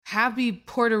happy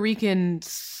Puerto Rican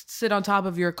sit on top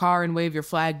of your car and wave your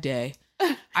flag day.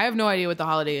 I have no idea what the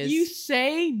holiday is. You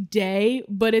say day,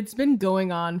 but it's been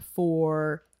going on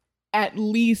for at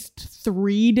least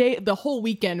 3 days, the whole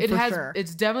weekend. Sure.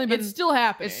 It's definitely been. It's still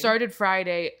happening. It started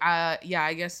Friday. Yeah,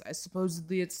 I guess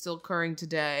supposedly it's still occurring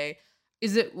today.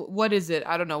 What is it?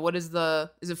 I don't know. Is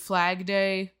it Flag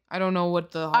Day? I don't know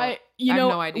what I have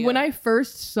no idea. When I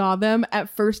first saw them, at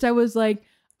first I was like,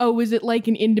 oh, is it like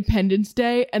an Independence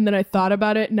Day? And then I thought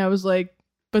about it and I was like,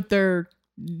 but they're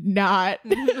not.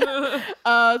 So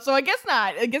I guess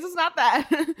not. I guess it's not that.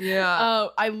 Yeah.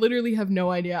 I literally have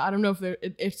no idea. I don't know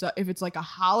if it's like a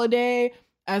holiday.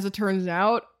 As it turns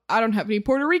out, I don't have any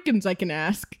Puerto Ricans I can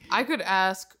ask. I could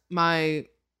ask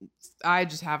I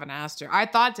just haven't asked her. I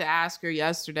thought to ask her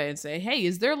yesterday and say, hey,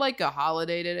 is there like a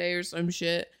holiday today or some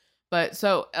shit? But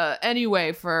so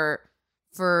anyway, for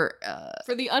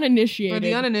the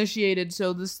uninitiated.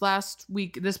 So this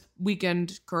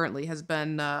weekend currently has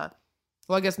been, well,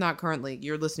 I guess not currently.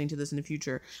 You're listening to this in the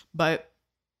future, but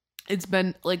it's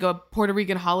been like a Puerto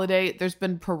Rican holiday. There's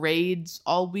been parades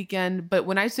all weekend. But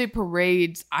when I say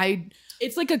parades,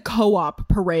 it's like a co-op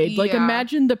parade. Like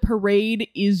imagine the parade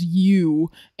is you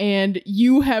and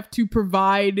you have to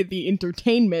provide the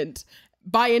entertainment.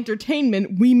 By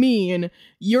entertainment, we mean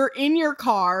you're in your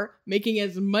car making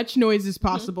as much noise as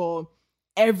possible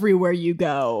everywhere you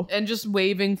go. And just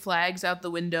waving flags out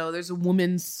the window. There's a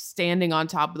woman standing on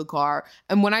top of the car.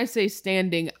 And when I say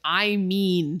standing, I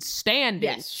mean standing.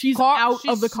 Yes, she's out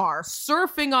of the car.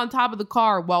 Surfing on top of the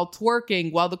car while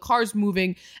twerking, while the car's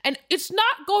moving. And it's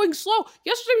not going slow.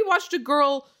 Yesterday we watched a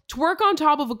girl twerk on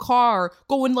top of a car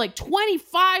going like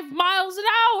 25 miles an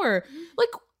hour. Like,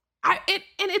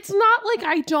 it's not like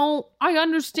I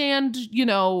understand,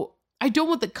 I don't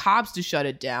want the cops to shut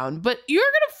it down, but you're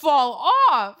going to fall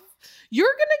off. You're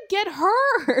going to get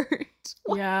hurt.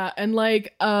 Yeah. And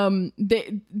like,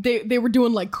 they were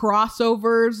doing like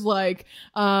crossovers, like,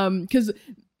 cause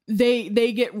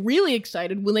they get really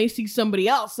excited when they see somebody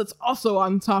else that's also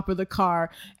on top of the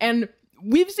car. And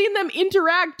we've seen them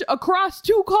interact across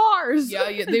two cars.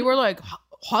 Yeah. They were like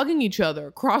hugging each other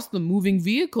across the moving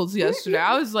vehicles yesterday.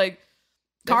 I was like,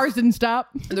 cars didn't stop.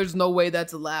 There's no way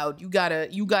that's allowed. You gotta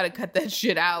cut that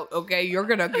shit out, okay? You're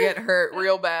gonna get hurt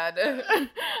real bad.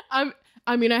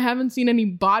 I mean, I haven't seen any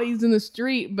bodies in the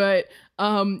street, but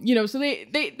so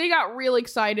they got real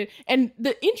excited. And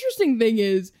the interesting thing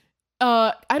is,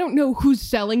 I don't know who's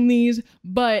selling these,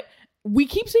 but we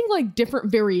keep seeing like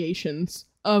different variations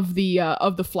of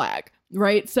the flag,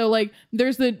 right? So like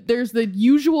there's the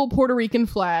usual Puerto Rican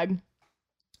flag,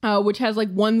 which has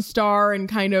like one star and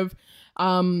kind of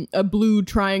a blue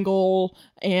triangle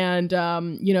and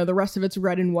the rest of it's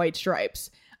red and white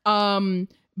stripes.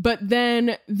 But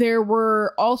then there's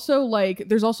also like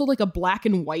a black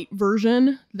and white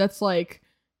version that's like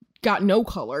got no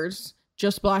colors,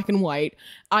 just black and white.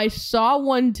 I saw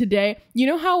one today. You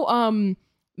know how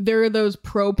there are those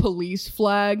pro police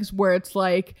flags where it's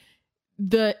like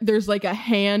there's like a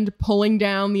hand pulling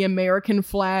down the American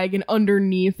flag and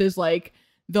underneath is like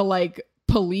the like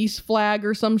police flag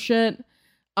or some shit.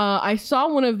 I saw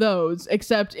one of those,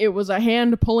 except it was a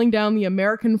hand pulling down the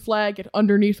American flag and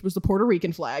underneath was the Puerto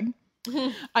Rican flag.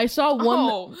 I saw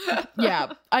one.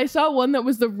 Yeah, I saw one that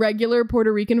was the regular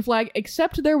Puerto Rican flag,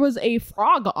 except there was a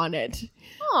frog on it.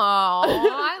 Oh,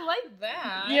 I like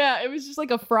that. Yeah, it was just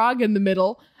like a frog in the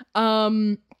middle.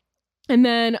 And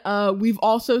then we've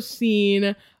also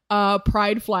seen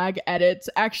pride flag edits.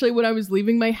 Actually, when I was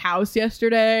leaving my house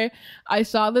yesterday, I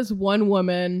saw this one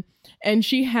woman and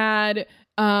she had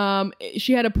a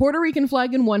Puerto Rican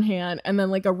flag in one hand and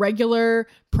then like a regular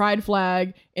pride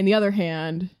flag in the other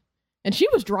hand, and she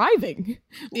was driving.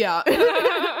 Yeah.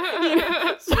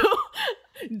 So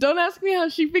don't ask me how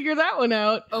she figured that one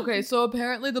out. Okay, so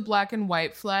apparently the black and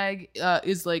white flag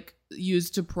is like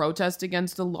used to protest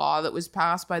against a law that was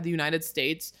passed by the United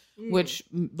States, which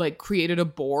like created a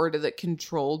board that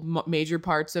controlled major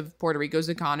parts of Puerto Rico's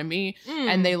economy,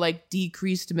 and they like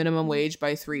decreased minimum wage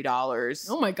by $3.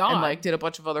 Oh my god! And like did a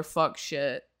bunch of other fuck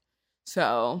shit.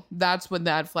 So that's what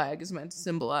that flag is meant to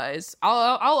symbolize.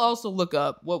 I'll also look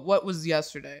up what was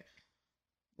yesterday.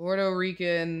 Puerto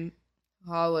Rican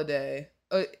holiday.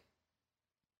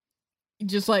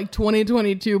 Just like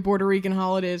 2022 Puerto Rican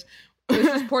holidays.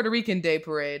 This is Puerto Rican Day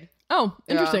Parade. Oh,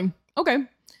 interesting. Yeah. Okay.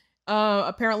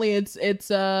 Apparently it's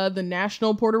the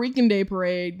National Puerto Rican Day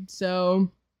Parade.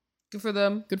 So good for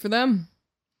them. Good for them.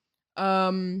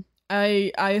 I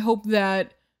hope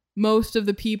that most of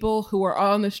the people who are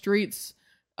on the streets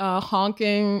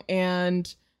honking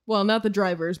and, well, not the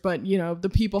drivers, but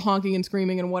the people honking and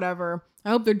screaming and whatever,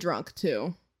 I hope they're drunk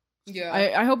too. Yeah.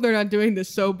 I hope they're not doing this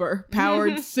sober,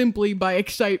 powered simply by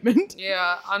excitement.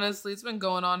 Yeah, honestly, it's been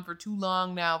going on for too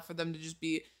long now for them to just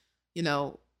be, you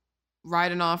know,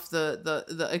 riding off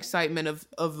the excitement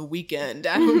of the weekend.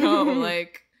 I don't know,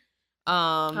 like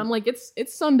I'm like,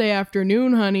 it's Sunday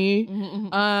afternoon, honey.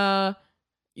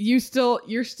 You're still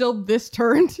this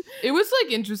turned. It was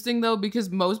like interesting though, because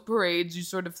most parades you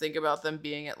sort of think about them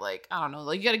being at like, I don't know,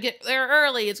 like you gotta get there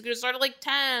early. It's gonna start at like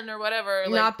 10 or whatever.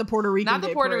 Like, Not the Puerto Rican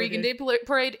Day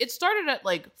parade. It started at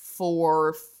like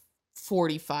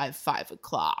 4:45, 5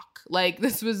 o'clock. Like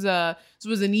this was an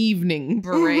evening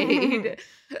parade.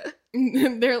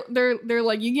 They're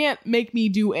like, you can't make me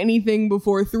do anything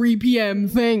before 3 p.m.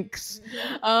 Thanks. Which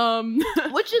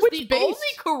is the only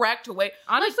correct way.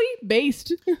 Honestly,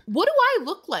 based. What do I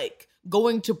look like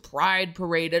going to Pride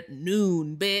Parade at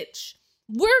noon, bitch?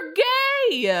 We're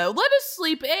gay. Let us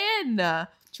sleep in.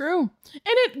 True. And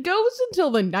it goes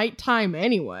until the nighttime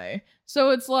anyway.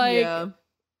 So it's like,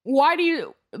 why do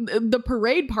you... The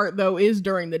parade part, though, is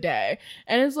during the day.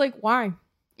 And it's like, why?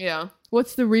 Yeah.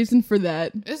 What's the reason for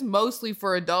that? It's mostly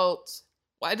for adults.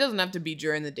 Well, it doesn't have to be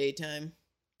during the daytime.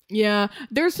 Yeah.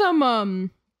 There's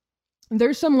some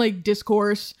like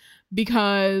discourse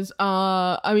because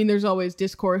I mean there's always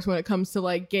discourse when it comes to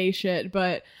like gay shit,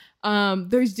 but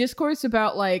there's discourse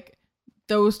about like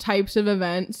those types of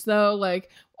events though, like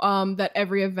that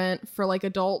every event for like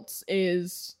adults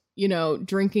is, you know,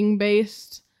 drinking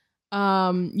based.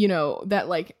 You know, that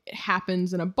like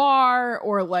happens in a bar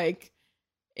or like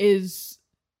is,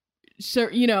 so,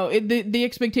 you know, the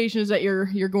expectation is that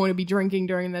you're going to be drinking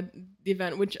during the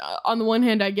event, which on the one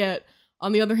hand I get,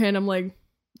 on the other hand I'm like,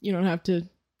 you don't have to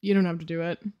do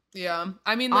it. Yeah,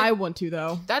 I mean, like, I want to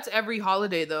though. That's every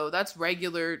holiday though. That's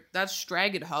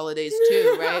Stragged holidays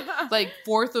too, right? Like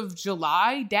 4th of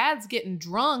July, dad's getting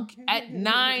drunk at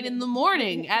 9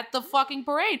 a.m. at the fucking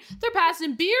parade. They're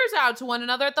passing beers out to one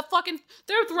another at the fucking,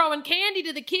 they're throwing candy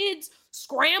to the kids,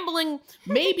 scrambling,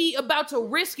 maybe about to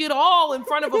risk it all in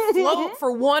front of a float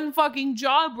for one fucking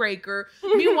jawbreaker.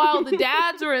 Meanwhile, the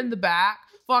dads are in the back,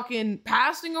 fucking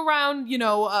passing around, you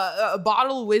know, a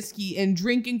bottle of whiskey and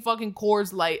drinking fucking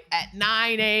Coors Light at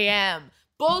 9 a.m.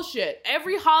 Bullshit.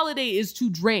 Every holiday is to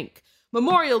drink.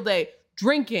 Memorial Day,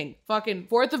 drinking. Fucking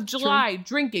 4th of July,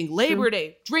 drinking. Labor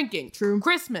Day, drinking.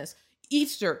 Christmas,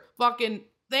 Easter, fucking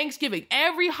Thanksgiving.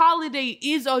 Every holiday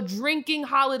is a drinking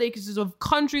holiday because it's a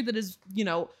country that is, you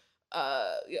know,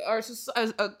 a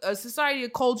society, a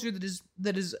culture that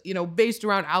is you know, based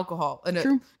around alcohol,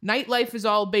 and nightlife is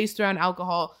all based around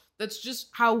alcohol. That's just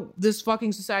how this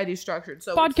fucking society is structured.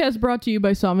 So podcast brought to you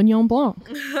by Sauvignon Blanc.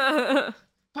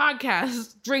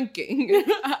 Podcast drinking.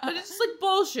 It's just like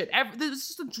bullshit. It's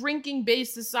just a drinking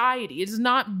based society. It's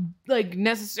not like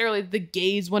necessarily the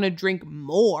gays want to drink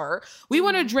more. We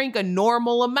want to drink a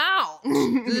normal amount.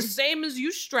 The same as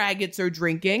you straggots are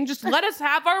drinking. Just let us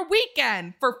have our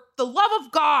weekend, for the love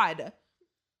of God.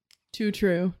 Too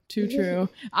true.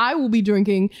 I will be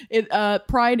drinking.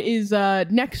 Pride is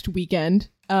next weekend.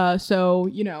 So,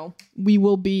 you know, we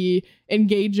will be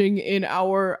engaging in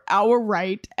our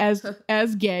right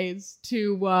as gays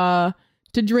to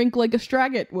drink like a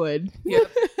straggot would. Yep.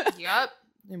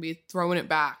 And be throwing it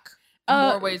back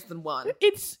more ways than one.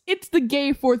 It's the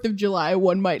gay 4th of July,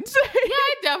 one might say. Yeah,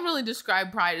 I definitely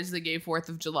describe Pride as the gay 4th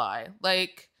of July.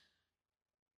 Like,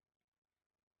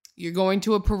 you're going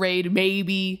to a parade,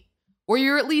 maybe. Or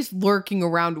you're at least lurking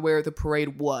around where the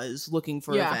parade was, looking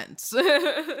for events.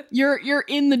 You're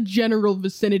in the general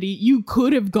vicinity. You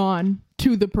could have gone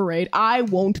to the parade. I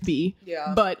won't be.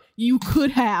 Yeah. But you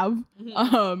could have.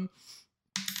 Mm-hmm.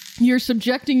 You're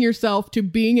subjecting yourself to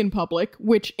being in public,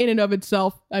 which in and of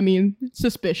itself, I mean,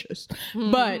 suspicious.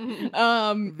 But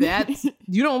that's,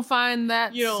 you don't find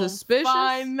that suspicious?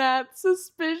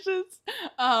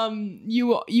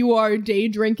 You are day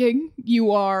drinking.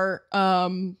 You are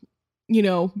you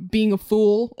know, being a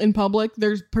fool in public.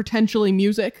 There's potentially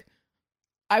music.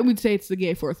 I would say it's the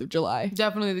gay 4th of July.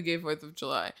 Definitely the gay 4th of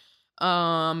July.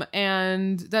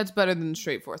 And that's better than the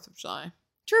straight 4th of July.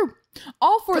 True.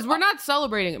 All for, because we're not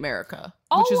celebrating America,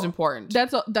 which is important.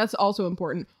 That's also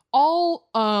important. All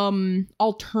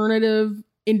alternative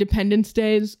Independence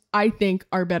Days, I think,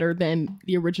 are better than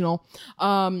the original.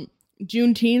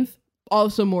 Juneteenth,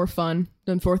 also more fun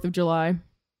than 4th of July.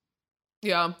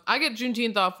 Yeah, I get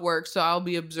Juneteenth off work, so I'll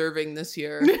be observing this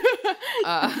year.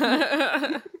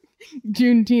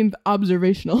 Juneteenth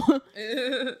observational.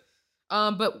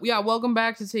 But yeah, welcome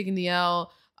back to Taking the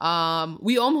L.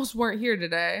 We almost weren't here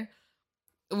today.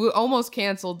 We almost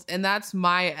canceled, and that's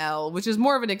my L, which is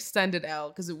more of an extended L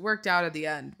because it worked out at the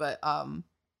end. But and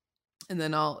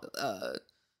then I'll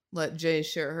let Jay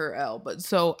share her L. But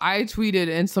so I tweeted,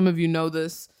 and some of you know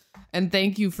this, and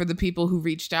thank you for the people who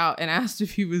reached out and asked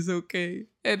if he was okay.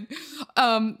 And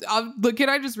can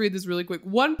I just read this really quick?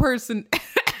 One person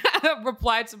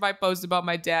replied to my post about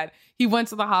my dad. He went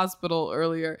to the hospital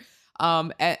earlier,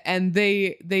 and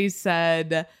they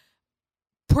said,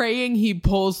 praying he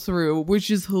pulls through, which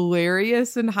is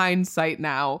hilarious in hindsight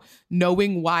now,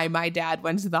 knowing why my dad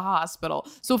went to the hospital.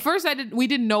 So first we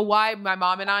didn't know why. My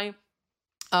mom and I,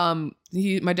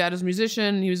 my dad is a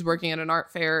musician. He was working at an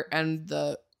art fair, and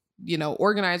the,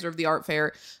 organizer of the art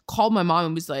fair called my mom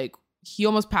and was like, he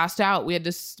almost passed out. We had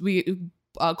to,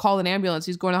 call an ambulance.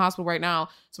 He's going to the hospital right now.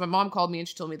 So my mom called me and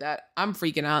she told me that. I'm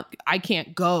freaking out. I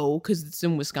can't go because it's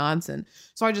in Wisconsin.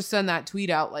 So I just send that tweet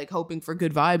out, like hoping for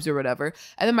good vibes or whatever.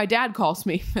 And then my dad calls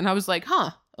me and I was like,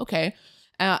 okay.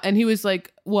 And he was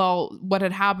like, well, what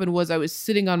had happened was I was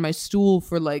sitting on my stool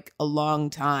for like a long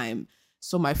time.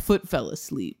 So my foot fell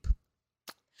asleep.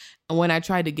 And when I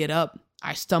tried to get up,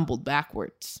 I stumbled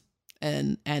backwards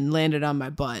and landed on my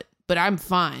butt. But I'm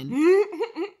fine.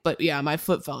 But yeah, my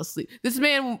foot fell asleep. This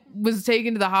man was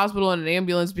taken to the hospital in an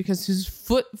ambulance because his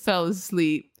foot fell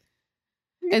asleep.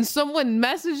 And someone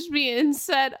messaged me and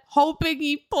said, hoping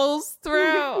he pulls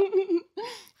through.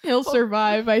 He'll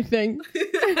survive, I think.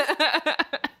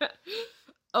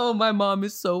 Oh, my mom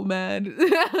is so mad.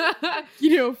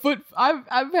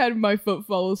 I've had my foot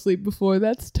fall asleep before.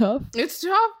 That's tough. It's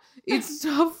tough. It's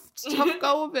tough. It's tough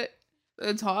go of it.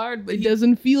 It's hard, but it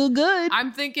doesn't feel good.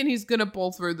 I'm thinking he's gonna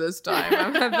pull through this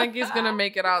time. I think he's gonna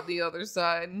make it out the other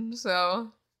side.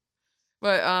 So,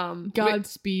 but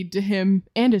Godspeed to him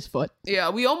and his foot.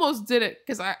 Yeah, we almost did it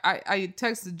because I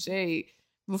texted Jay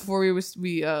before we were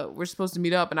supposed to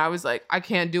meet up, and I was like, I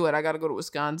can't do it. I got to go to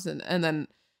Wisconsin. And then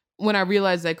when I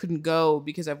realized I couldn't go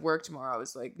because I've work tomorrow, I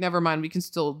was like, never mind, we can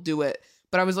still do it.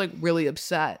 But I was like really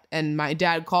upset, and my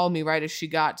dad called me right as she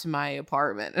got to my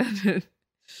apartment.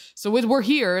 So we're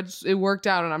here. It worked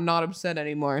out, and I'm not upset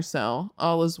anymore. So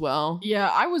all is well. Yeah,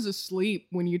 I was asleep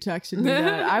when you texted me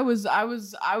that. I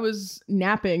was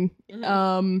napping.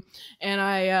 Mm-hmm. And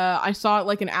I saw it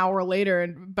like an hour later,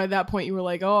 and by that point you were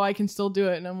like, "Oh, I can still do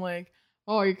it." And I'm like,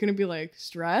 "Oh, are you gonna be like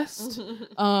stressed?"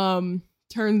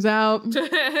 Turns out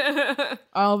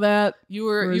all that you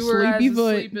were as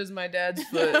asleep as my dad's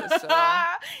foot. So.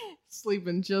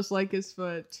 Sleeping just like his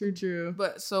foot. True.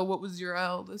 But so what was your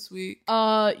L this week?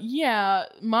 Yeah,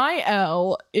 my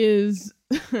L is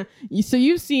so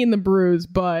you've seen the bruise,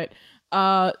 but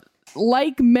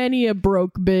like many a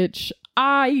broke bitch,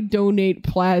 I donate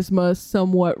plasma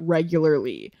somewhat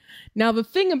regularly. Now the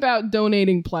thing about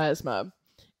donating plasma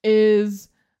is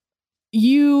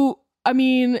so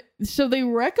they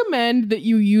recommend that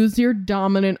you use your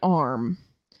dominant arm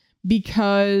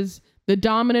because the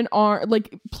dominant arm,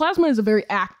 like plasma is a very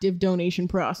active donation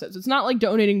process. It's not like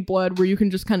donating blood where you can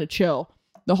just kind of chill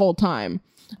the whole time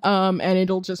and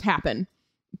it'll just happen.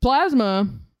 Plasma,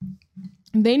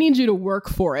 they need you to work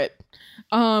for it.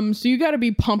 So you got to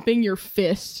be pumping your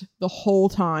fist the whole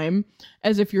time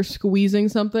as if you're squeezing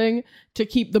something to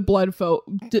keep the blood flow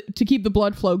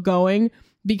going,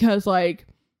 because like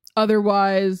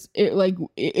otherwise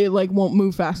it won't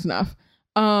move fast enough.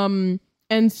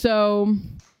 And so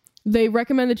they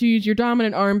recommend that you use your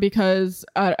dominant arm because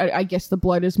I guess the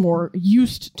blood is more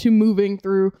used to moving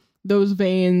through those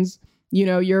veins.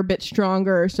 You're a bit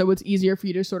stronger, so it's easier for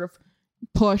you to sort of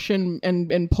push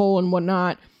and pull and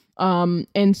whatnot.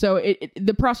 And so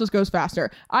the process goes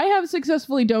faster. I have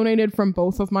successfully donated from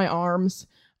both of my arms.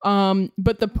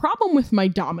 But the problem with my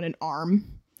dominant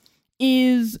arm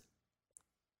is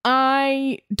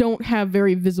I don't have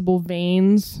very visible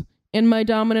veins in my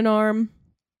dominant arm.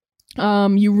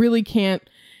 You really can't.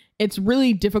 It's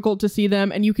really difficult to see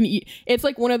them, and you can eat. It's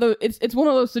like one of those. It's one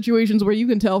of those situations where you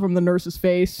can tell from the nurse's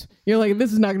face. You're like,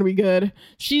 this is not going to be good.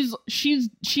 She's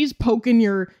poking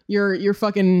your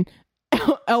fucking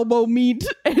elbow meat,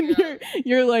 and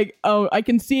you're like, oh, I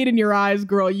can see it in your eyes,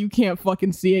 girl. You can't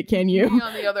fucking see it, can you? Me,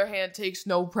 on the other hand, takes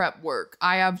no prep work.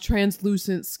 I have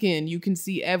translucent skin. You can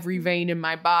see every vein in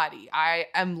my body. I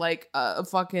am like a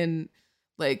fucking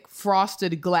like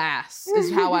frosted glass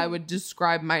is how I would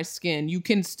describe my skin. You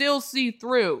can still see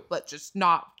through, but just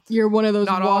not. You're one of those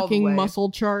walking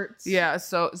muscle charts. Yeah,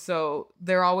 so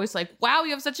they're always like, wow, you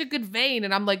have such a good vein.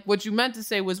 And I'm like, what you meant to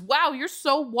say was, wow, you're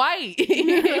so white.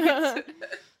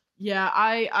 Yeah,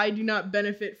 I do not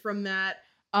benefit from that.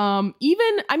 My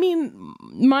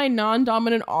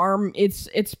non-dominant arm,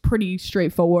 it's pretty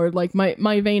straightforward. Like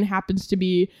my vein happens to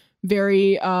be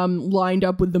very lined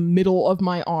up with the middle of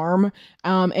my arm,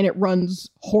 and it runs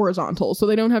horizontal, so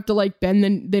they don't have to like they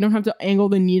don't have to angle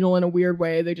the needle in a weird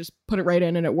way. They just put it right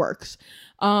in and it works.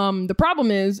 The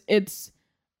problem is it's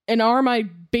an arm I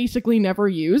basically never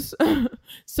use.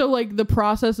 So like the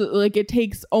process, like it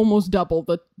takes almost double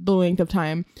the length of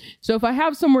time. So if I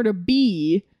have somewhere to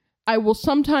be, I will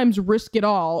sometimes risk it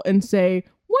all and say,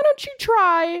 why don't you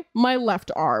try my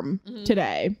left arm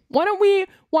today? Why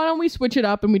don't we switch it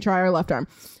up and we try our left arm?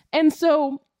 And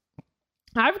so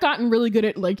I've gotten really good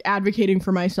at like advocating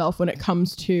for myself when it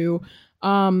comes to,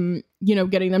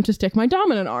 getting them to stick my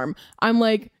dominant arm. I'm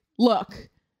like, look,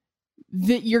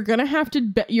 that you're gonna have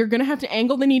to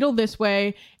angle the needle this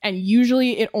way, and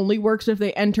usually it only works if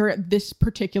they enter at this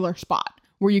particular spot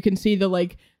where you can see the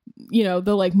like,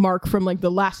 the like mark from like the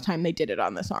last time they did it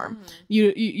on this arm.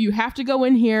 You have to go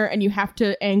in here and you have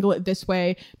to angle it this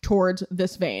way towards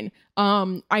this vein.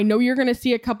 I know you're going to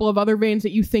see a couple of other veins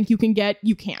that you think you can get.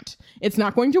 You can't. It's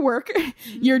not going to work.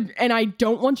 And I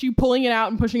don't want you pulling it out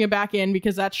and pushing it back in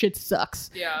because that shit sucks.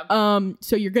 Yeah.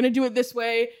 So you're going to do it this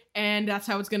way and that's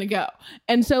how it's going to go.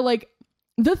 And so like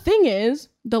the thing is,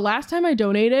 the last time I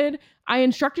donated, I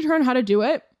instructed her on how to do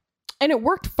it and it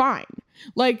worked fine.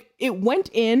 Like it went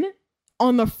in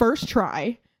on the first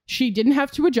try. She didn't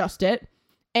have to adjust it.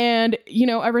 And,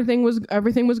 everything was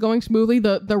going smoothly.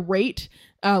 The rate,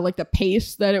 like the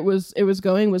pace that it was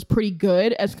going was pretty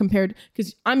good as compared,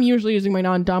 because I'm usually using my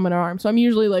non-dominant arm. So I'm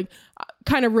usually like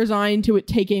kind of resigned to it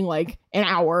taking like an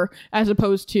hour as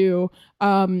opposed to,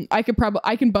 I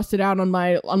can bust it out on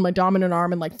my dominant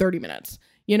arm in like 30 minutes,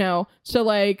 So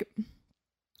like,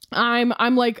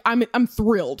 I'm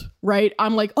thrilled, right?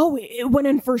 I'm like, oh, it went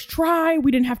in first try. We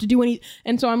didn't have to do any.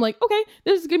 And so I'm like, okay,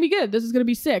 this is going to be good. This is going to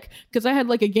be sick. Because I had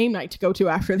like a game night to go to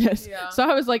after this. Yeah. So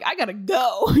I was like, I got to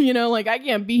go, like I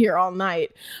can't be here all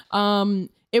night.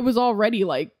 It was already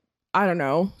like, I don't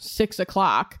know,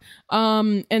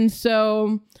 6:00. And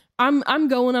so I'm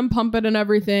going, I'm pumping and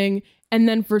everything. And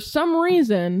then for some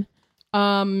reason,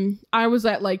 I was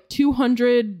at like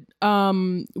 200,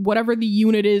 whatever the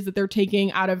unit is that they're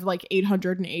taking out of like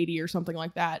 880 or something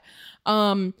like that.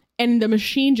 And the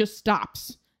machine just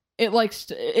stops. It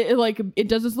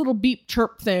does this little beep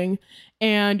chirp thing.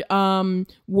 And,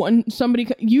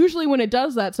 usually when it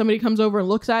does that, somebody comes over and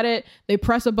looks at it, they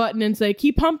press a button and say,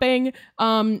 keep pumping.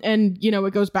 And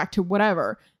it goes back to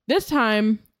whatever. This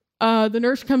time, the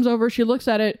nurse comes over, she looks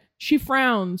at it, she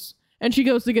frowns. And she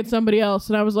goes to get somebody else.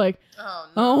 And I was like,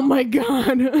 oh my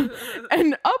God.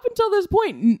 And up until this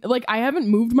point, like I haven't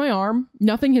moved my arm.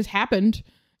 Nothing has happened.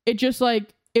 It just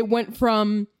like, it went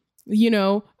from,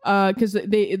 cause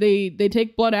they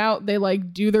take blood out. They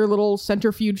like do their little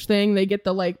centrifuge thing. They get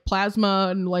the like plasma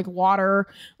and like water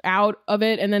out of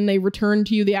it. And then they return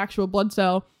to you the actual blood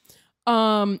cell.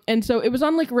 And so it was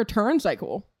on like a return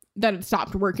cycle that it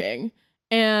stopped working.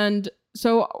 And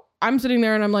so I'm sitting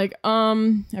there and I'm like,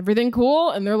 everything cool?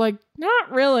 And they're like,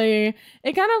 not really.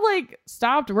 It kind of like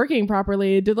stopped working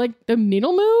properly. Did like the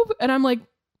needle move? And I'm like,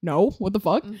 no, what the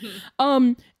fuck?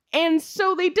 And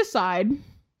so they decide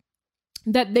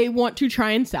that they want to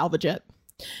try and salvage it.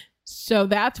 So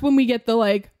that's when we get the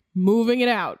like moving it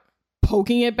out,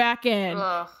 poking it back in,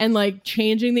 and like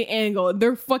changing the angle.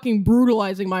 They're fucking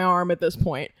brutalizing my arm at this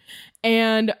point.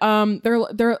 And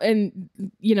they're and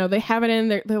they have it in.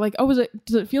 They're like, oh,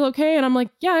 does it feel okay? And I'm like,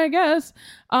 yeah, I guess.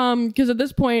 Because at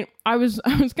this point I was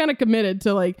kind of committed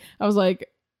to like, I was like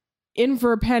in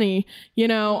for a penny,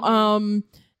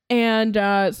 and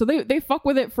so they fuck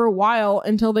with it for a while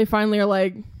until they finally are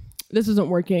like, this isn't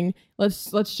working.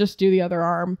 Let's just do the other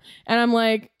arm. And I'm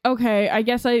like, okay, I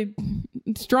guess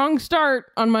strong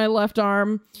start on my left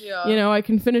arm. Yeah. I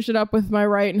can finish it up with my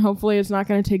right and hopefully it's not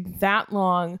going to take that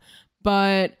long.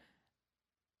 But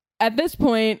at this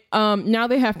point, now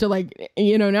they have to like,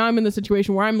 now I'm in the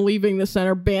situation where I'm leaving the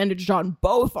center bandaged on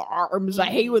both arms. I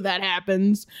hate when that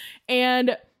happens.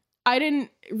 And I didn't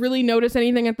really notice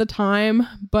anything at the time,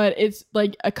 but it's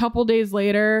like a couple days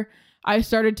later, I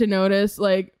started to notice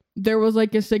like there was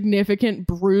like a significant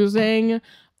bruising,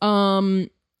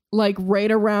 like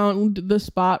right around the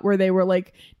spot where they were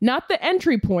like, not the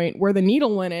entry point where the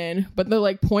needle went in, but the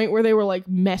like point where they were like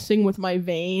messing with my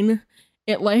vein.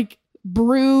 It like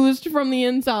bruised from the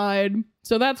inside.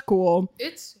 So that's cool.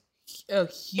 It's a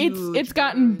huge it's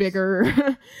gotten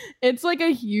bigger. It's like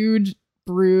a huge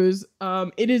bruise.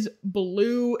 It is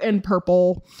blue and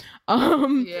purple.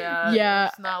 Yeah.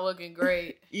 It's not looking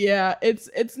great. Yeah,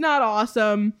 it's not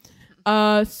awesome.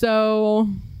 So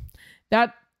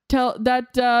that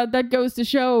that goes to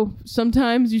show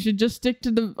sometimes you should just stick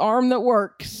to the arm that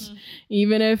works,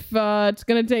 even if it's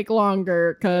gonna take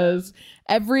longer. Because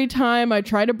every time I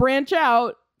try to branch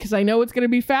out, because I know it's gonna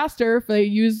be faster if I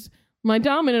use my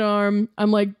dominant arm,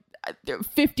 I'm like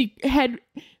 50 head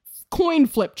coin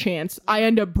flip chance I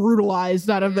end up brutalized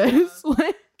out of this.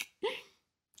 Like,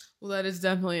 well, that is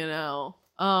definitely an L.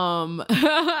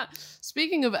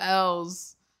 Speaking of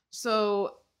L's,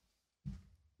 so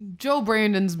Joe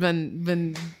Brandon's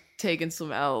been taking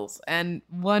some L's, and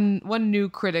one new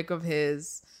critic of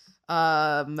his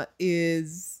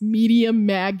is media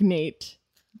magnate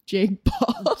Jake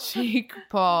Paul. Jake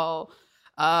Paul,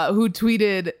 who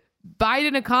tweeted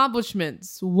Biden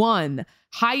accomplishments: 1,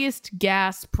 highest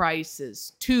gas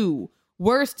prices; 2,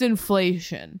 worst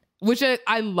inflation, which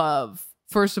I love.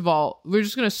 First of all, we're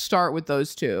just going to start with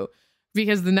those two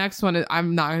because the next one,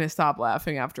 I'm not going to stop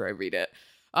laughing after I read it.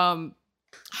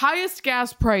 Highest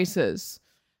gas prices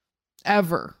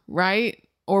ever, right?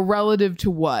 Or relative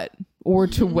to what? Or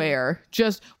to where?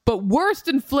 But worst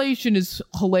inflation is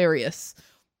hilarious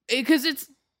because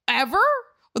it's ever?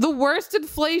 The worst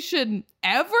inflation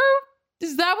ever?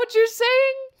 Is that what you're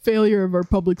saying? Failure of our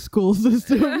public school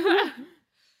system.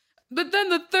 But then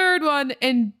the third one,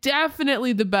 and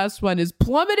definitely the best one, is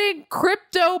plummeting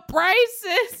crypto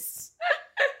prices.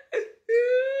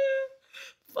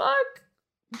 Fuck.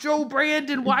 Joe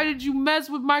Brandon, why did you mess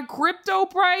with my crypto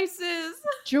prices?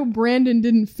 Joe Brandon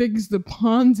didn't fix the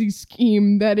Ponzi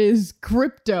scheme that is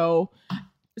crypto.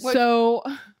 What? So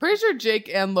Pretty sure Jake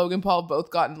and Logan Paul both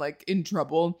gotten like in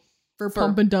trouble for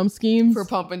pump and dump schemes. For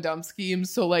pump and dump schemes.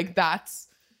 So like that's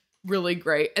really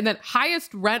great. And then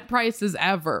highest rent prices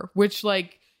ever, which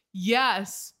like,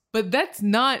 yes, but that's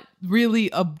not really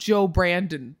a Joe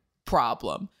Brandon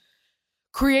problem.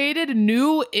 Created a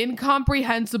new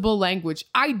incomprehensible language.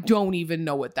 I don't even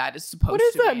know what that is supposed to mean.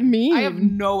 What does that mean? I have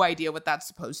no idea what that's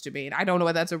supposed to mean. I don't know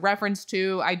what that's a reference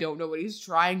to. I don't know what he's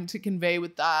trying to convey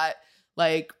with that.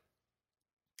 Like,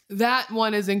 that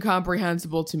one is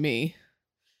incomprehensible to me.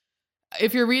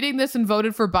 If you're reading this and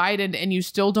voted for Biden and you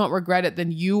still don't regret it,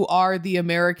 then you are the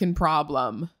American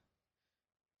problem.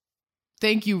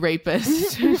 Thank you,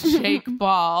 rapist Jake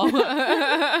Paul.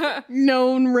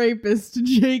 Known rapist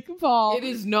Jake Paul. It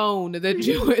is known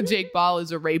that Jake Paul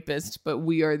is a rapist, but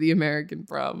we are the American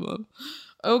problem.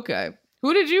 Okay.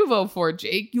 Who did you vote for,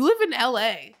 Jake? You live in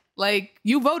LA. Like,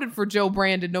 you voted for Joe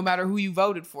Brandon no matter who you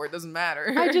voted for. It doesn't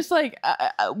matter. I just like,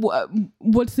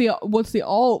 what's the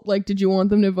alt? Like, did you want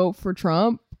them to vote for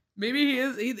Trump? Maybe he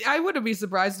is. I wouldn't be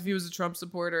surprised if he was a Trump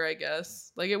supporter, I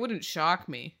guess. Like, it wouldn't shock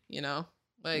me, you know?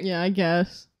 Like, yeah, I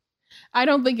guess. I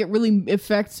don't think it really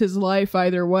affects his life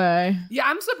either way. Yeah,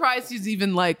 I'm surprised he's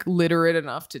even like literate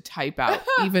enough to type out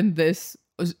even this,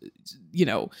 you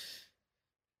know,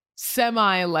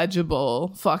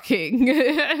 semi-legible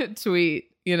fucking tweet,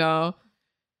 you know?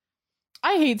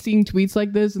 I hate seeing tweets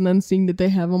like this and then seeing that they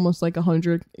have almost like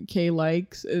 100K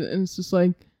likes. And it's just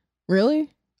like,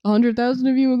 really? 100,000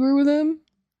 of you agree with him?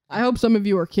 I hope some of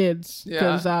you are kids.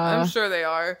 Yeah, I'm sure they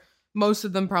are. Most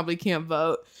of them probably can't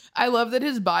vote. I love that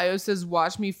his bio says,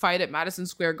 watch me fight at Madison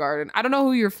Square Garden. I don't know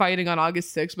who you're fighting on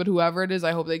August 6th, but whoever it is,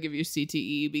 I hope they give you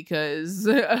CTE because,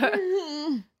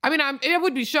 I mean, I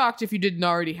would be shocked if you didn't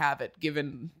already have it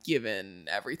given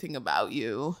everything about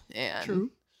you. And,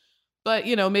 true. But,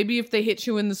 you know, maybe if they hit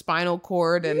you in the spinal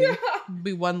cord and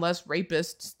be one less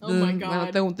rapist. Oh my God.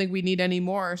 I don't think we need any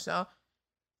more, so.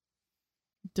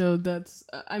 Dude, that's,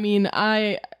 I mean,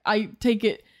 I take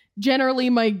it. Generally,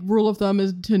 my rule of thumb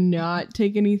is to not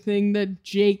take anything that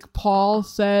Jake Paul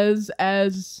says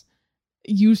as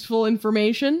useful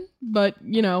information, but,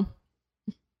 you know,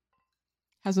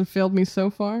 hasn't failed me so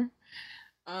far.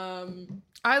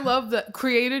 I love that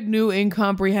created new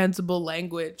incomprehensible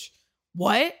language.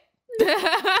 What?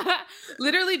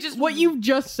 Literally just what you've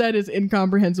just said is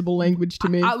incomprehensible language to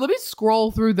me. Let me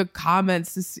scroll through the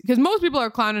comments to see, because most people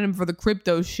are clowning him for the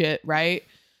crypto shit, right?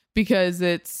 Because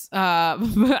it's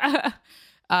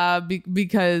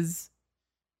because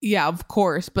yeah, of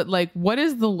course, but like, what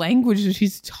is the language that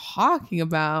she's talking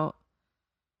about?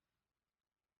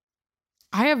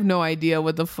 I have no idea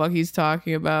what the fuck he's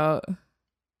talking about.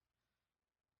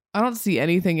 I don't see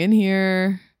anything in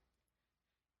here.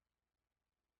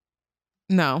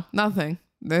 No, nothing.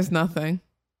 There's nothing.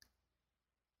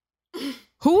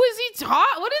 Who is he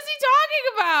what is he talking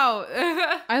about?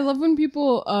 I love when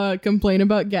people complain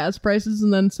about gas prices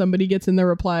and then somebody gets in their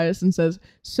replies and says,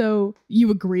 so you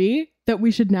agree that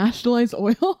we should nationalize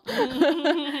oil?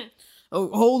 Oh,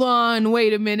 hold on,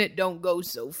 wait a minute, don't go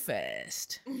so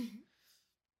fast.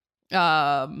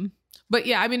 But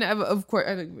yeah, I mean, of course,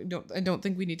 I don't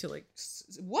think we need to like.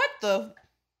 What the?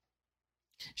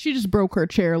 She just broke her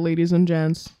chair, ladies and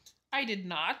gents. I did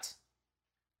not.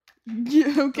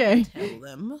 Yeah, okay. Tell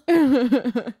them.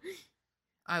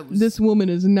 This woman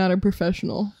is not a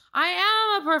professional. I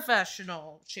am a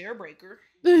professional chair breaker.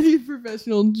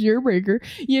 Professional jailbreaker.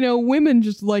 You know, women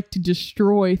just like to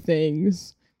destroy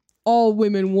things. All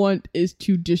women want is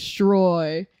to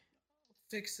destroy.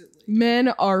 Fix it. Later. Men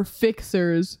are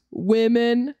fixers.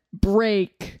 Women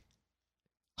break.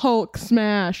 Hulk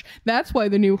smash. That's why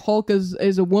the new Hulk is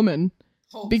a woman.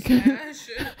 Hulk smash.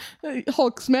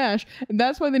 Hulk smash.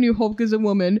 That's why the new Hulk is a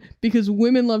woman, because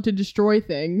women love to destroy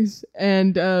things,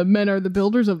 and men are the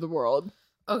builders of the world.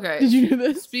 Okay. Did you know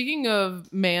this? Speaking of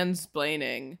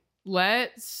mansplaining,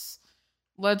 let's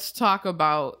talk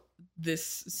about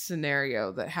this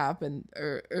scenario that happened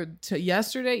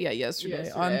yesterday. Yeah,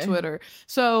 yesterday on Twitter.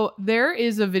 So there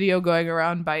is a video going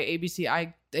around by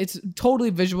ABC. It's totally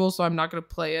visual, so I'm not going to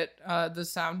play it. The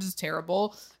sound is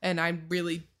terrible, and I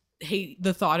really hate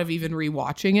the thought of even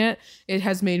rewatching it. It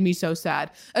has made me so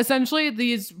sad. Essentially,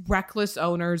 these reckless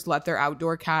owners let their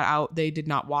outdoor cat out. They did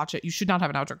not watch it. You should not have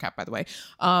an outdoor cat, by the way.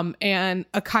 And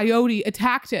a coyote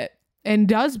attacked it and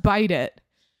does bite it.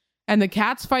 And the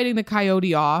cat's fighting the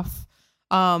coyote off,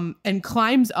 and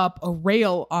climbs up a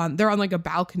rail they're on like a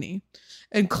balcony,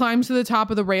 and climbs to the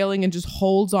top of the railing and just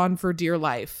holds on for dear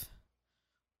life,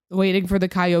 waiting for the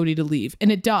coyote to leave.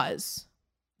 And it does,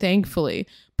 thankfully.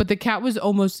 But the cat was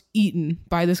almost eaten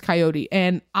by this coyote.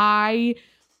 And I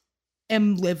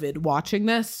am livid watching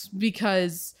this,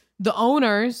 because the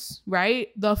owners, right?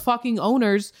 The fucking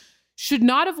owners should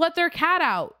not have let their cat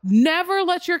out. Never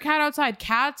let your cat outside.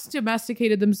 Cats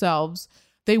domesticated themselves.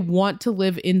 They want to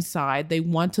live inside. They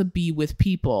want to be with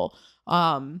people.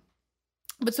 But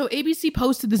so ABC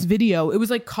posted this video. It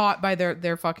was like caught by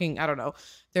their fucking, I don't know,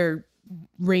 their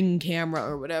Ring camera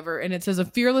or whatever, and it says a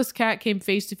fearless cat came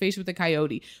face to face with a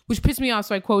coyote, which pissed me off.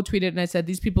 So I quote tweeted and I said,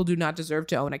 "These people do not deserve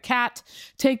to own a cat.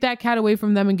 Take that cat away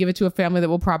from them and give it to a family that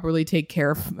will properly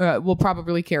care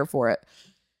for it."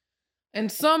 And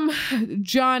some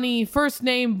Johnny, first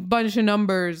name, bunch of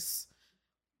numbers,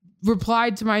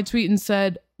 replied to my tweet and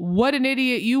said, "What an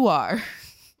idiot you are."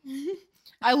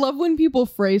 I love when people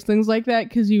phrase things like that,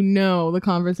 because you know the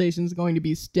conversation is going to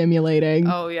be stimulating.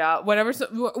 Oh yeah, whenever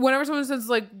someone says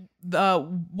like,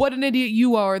 "What an idiot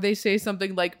you are," they say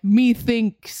something like, "Me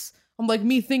thinks." I'm like,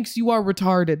 "Me thinks you are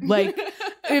retarded." Like,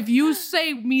 if you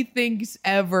say "me thinks"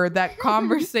 ever, that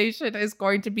conversation is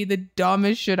going to be the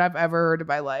dumbest shit I've ever heard in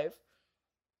my life.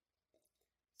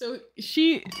 So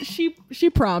she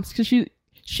prompts, because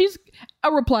she's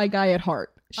a reply guy at heart.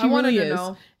 She really is.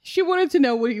 Know. She wanted to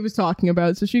know what he was talking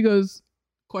about, so she goes,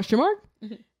 question mark?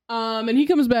 And he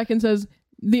comes back and says,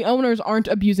 "The owners aren't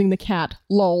abusing the cat,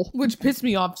 lol." Which pissed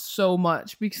me off so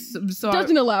much, because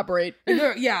doesn't elaborate.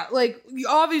 Yeah, like,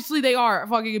 obviously they are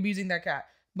fucking abusing their cat.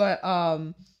 But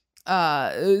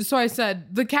so I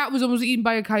said the cat was almost eaten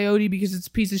by a coyote because its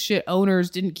piece of shit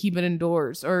owners didn't keep it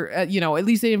indoors, or at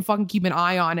least they didn't fucking keep an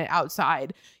eye on it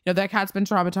outside. That cat's been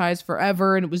traumatized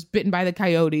forever, and it was bitten by the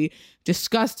coyote.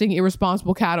 Disgusting,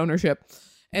 irresponsible cat ownership.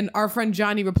 And our friend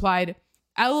Johnny replied,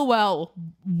 "LOL,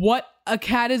 what? A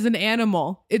cat is an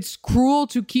animal. It's cruel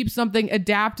to keep something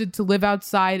adapted to live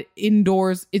outside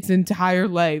indoors its entire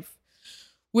life."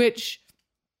 Which,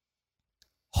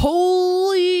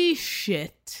 holy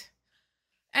shit.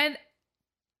 And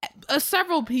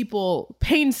several people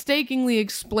painstakingly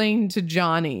explained to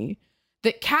Johnny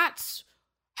that cats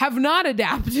have not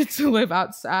adapted to live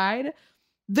outside.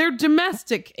 They're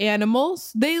domestic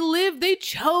animals. They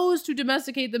chose to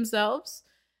domesticate themselves.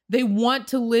 They want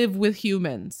to live with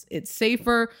humans. It's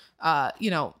safer,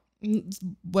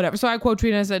 whatever. So I quote tweeted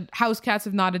and I said, "House cats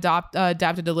have not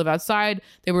adapted to live outside.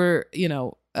 They were,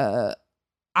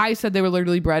 I said they were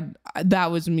literally bred." That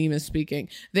was me misspeaking.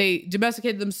 They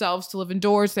domesticated themselves to live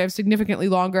indoors. They have significantly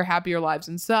longer, happier lives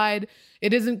inside.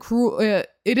 It isn't cruel.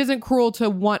 It isn't cruel to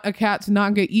want a cat to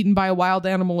not get eaten by a wild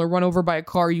animal or run over by a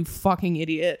car. You fucking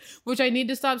idiot. Which I need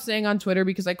to stop saying on Twitter,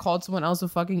 because I called someone else a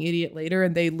fucking idiot later,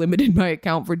 and they limited my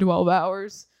account for 12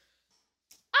 hours.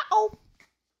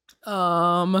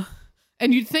 And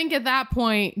you'd think at that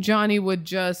point Johnny would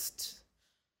just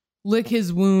lick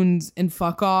his wounds and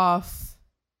fuck off.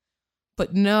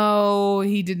 But no,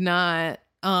 he did not.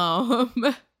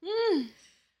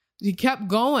 He kept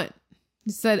going.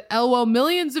 He said, "LOL,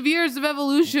 millions of years of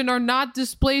evolution are not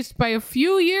displaced by a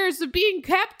few years of being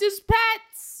kept as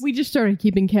pets." We just started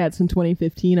keeping cats in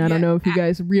 2015. I don't know if you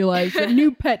guys realize a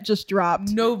new pet just dropped.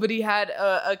 Nobody had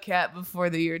a cat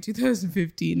before the year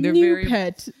 2015. They're new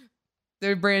pet.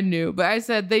 They're brand new. But I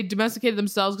said they domesticated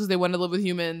themselves because they want to live with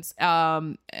humans.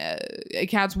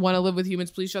 Cats want to live with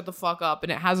humans. Please shut the fuck up.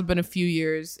 And it hasn't been a few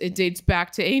years. It dates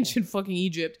back to ancient fucking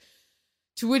Egypt.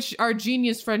 To which our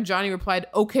genius friend Johnny replied,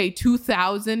 okay,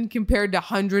 2,000 compared to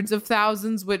hundreds of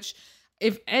thousands, which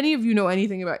if any of you know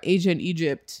anything about ancient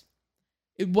Egypt,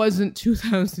 it wasn't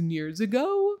 2,000 years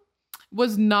ago. It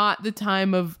was not the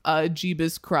time of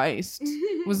Jeebus Christ.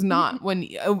 It was not when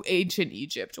ancient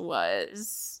Egypt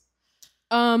was.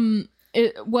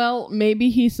 Well, maybe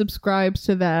he subscribes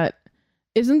to that.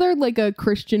 Isn't there like a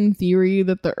Christian theory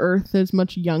that the Earth is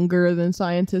much younger than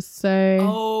scientists say?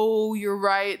 Oh, you're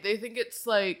right. They think it's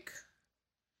like,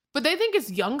 but they think it's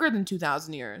younger than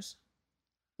 2,000 years,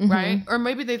 right? Or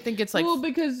maybe they think it's like, well,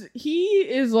 because he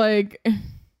is like,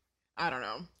 I don't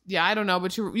know. Yeah, I don't know,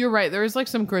 but you're right. There's like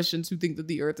some Christians who think that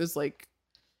the Earth is like,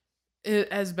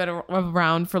 it has been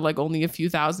around for like only a few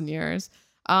thousand years.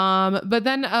 But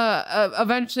then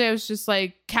eventually I was just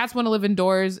like, cats want to live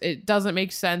indoors. It doesn't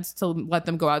make sense to let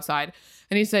them go outside.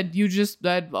 And he said, you just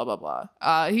said blah, blah,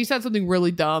 blah. He said something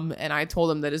really dumb. And I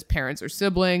told him that his parents are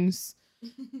siblings.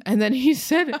 And then he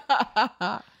said,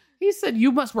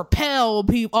 you must repel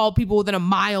all people within a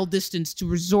mile distance to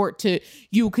resort to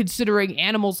you considering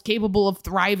animals capable of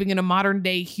thriving in a modern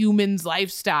day human's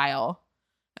lifestyle.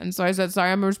 And so I said,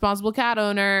 sorry, I'm a responsible cat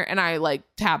owner. And I like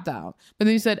tapped out. But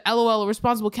then he said, LOL, a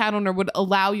responsible cat owner would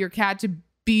allow your cat to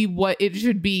be what it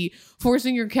should be.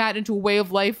 Forcing your cat into a way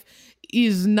of life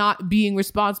is not being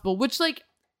responsible. Which like,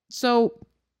 so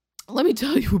let me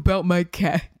tell you about my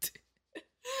cat.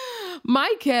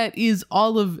 My cat is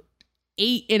all of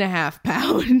 8.5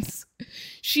 pounds.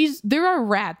 There are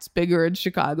rats bigger in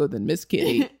Chicago than Miss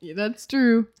Kitty. Yeah, that's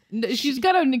true. She's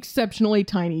got an exceptionally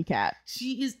tiny cat.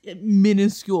 She is a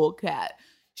minuscule cat.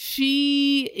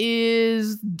 She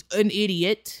is an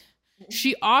idiot.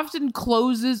 She often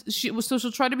closes. So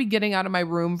she'll try to be getting out of my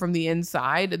room from the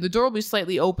inside, and the door will be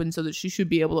slightly open so that she should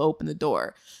be able to open the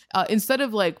door. Instead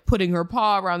of like putting her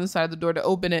paw around the side of the door to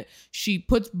open it, she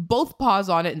puts both paws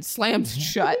on it and slams it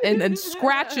shut and then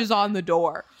scratches on the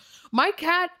door. My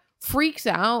cat freaks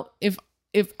out if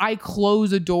I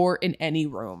close a door in any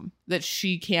room that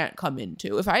she can't come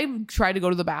into. If I try to go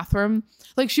to the bathroom,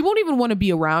 like she won't even want to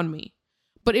be around me.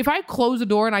 But if I close a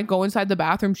door and I go inside the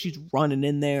bathroom, she's running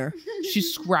in there.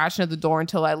 She's scratching at the door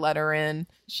until I let her in.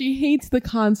 She hates the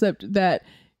concept that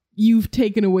you've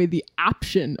taken away the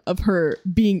option of her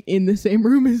being in the same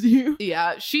room as you.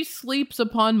 Yeah, she sleeps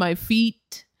upon my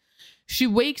feet. She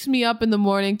wakes me up in the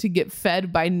morning to get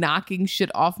fed by knocking shit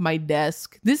off my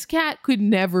desk. This cat could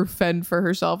never fend for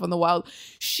herself in the wild.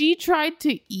 She tried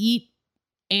to eat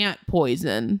ant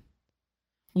poison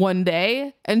one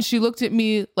day, and she looked at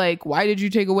me like, why did you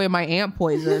take away my ant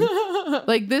poison?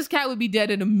 Like, this cat would be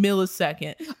dead in a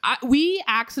millisecond. We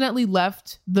accidentally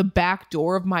left the back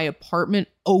door of my apartment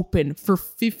open for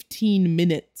 15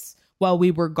 minutes while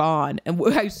we were gone. And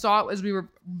I saw it as we were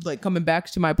like coming back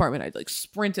to my apartment. I like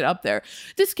sprinted up there.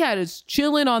 This cat is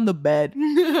chilling on the bed.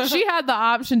 She had the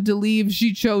option to leave.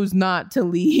 She chose not to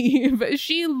leave.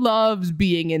 She loves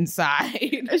being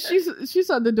inside. She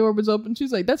saw the door was open.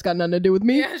 She's like, that's got nothing to do with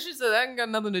me. Yeah, she said, that ain't got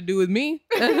nothing to do with me.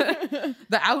 The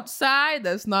outside,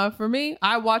 that's not for me.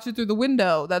 I watch it through the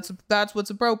window. That's what's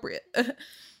appropriate.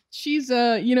 She's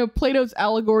Plato's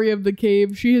allegory of the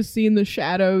cave. She has seen the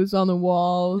shadows on the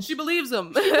walls. She believes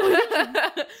them.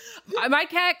 My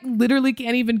cat literally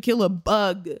can't even kill a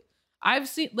bug. I've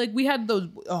seen, like, we had those,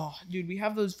 oh dude, we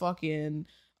have those fucking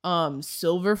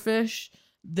silverfish.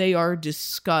 They are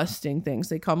disgusting things.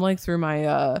 They come like through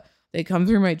my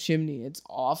chimney. It's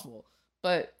awful.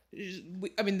 But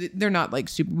they're not like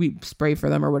super, we spray for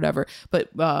them or whatever, but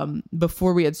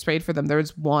before we had sprayed for them, there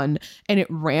was one and it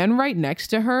ran right next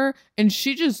to her and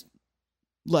she just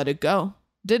let it go.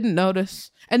 Didn't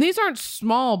notice. And these aren't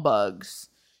small bugs.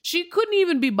 She couldn't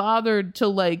even be bothered to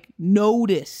like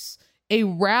notice a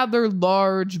rather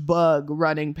large bug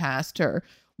running past her.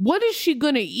 What is she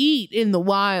gonna eat in the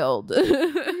wild?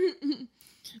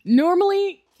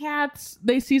 Normally cats,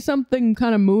 they see something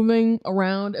kind of moving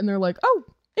around and they're like, oh,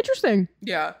 interesting.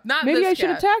 Yeah, not maybe this I should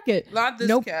cat. attack it. Not this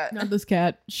nope, cat. Not this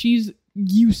cat. She's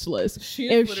useless.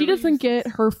 If she doesn't get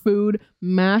her food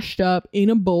mashed up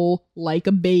in a bowl like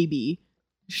a baby,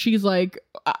 she's like,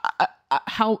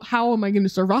 how am I going to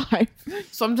survive?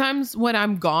 Sometimes when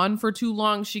I'm gone for too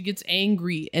long, she gets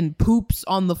angry and poops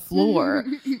on the floor.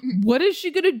 What is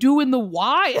she going to do in the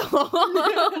wild?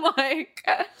 Like,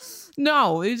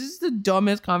 no, it's just the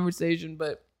dumbest conversation,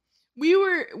 but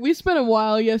we spent a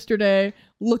while yesterday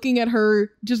looking at her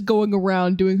just going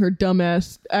around doing her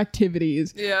dumbass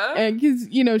activities. Yeah. And because,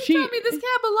 she... Tell me this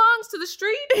cat belongs to the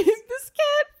street? This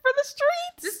cat for the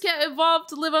evolved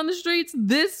to live on the streets.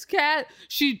 This cat,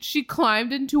 she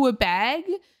climbed into a bag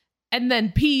and then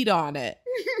peed on it.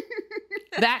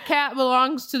 That cat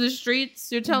belongs to the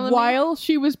streets, you're telling me? While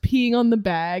she was peeing on the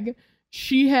bag,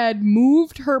 she had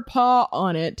moved her paw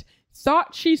on it,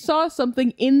 thought she saw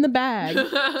something in the bag,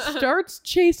 starts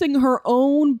chasing her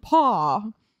own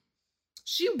paw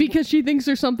because she thinks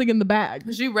there's something in the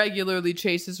bag. She regularly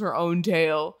chases her own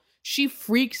tail. She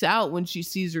freaks out when she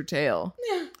sees her tail.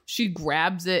 Yeah. She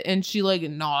grabs it and she like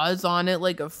gnaws on it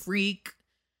like a freak.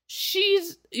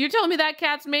 You're telling me that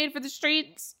cat's made for the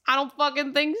streets? I don't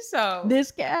fucking think so.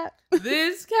 This cat.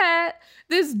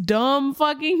 This dumb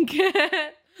fucking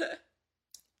cat.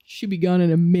 She'd be gone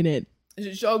in a minute.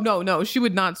 Oh, no, she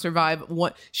would not survive.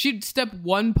 She'd step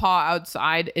one paw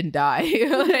outside and die.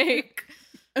 Like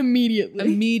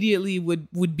immediately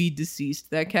would be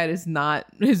deceased. That cat is not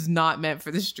meant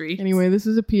for the streets. Anyway, this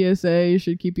is a PSA. You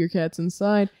should keep your cats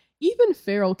inside. Even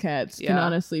feral cats can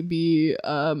honestly be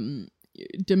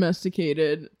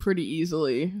domesticated pretty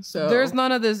easily. So there's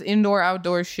none of this indoor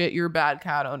outdoor shit. You're a bad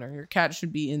cat owner. Your cat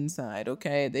should be inside,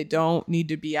 okay? They don't need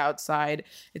to be outside.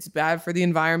 It's bad for the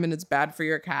environment. It's bad for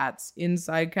your cats.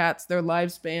 Inside cats, their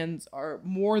lifespans are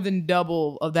more than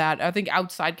double of that. I think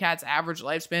outside cats' average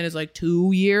lifespan is like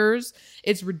 2 years.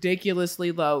 It's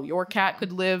ridiculously low. Your cat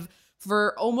could live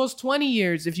for almost 20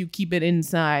 years if you keep it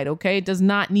inside, okay? It does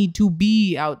not need to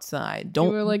be outside. You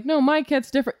were like, no, my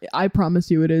cat's different. I promise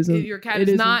you it isn't. Your cat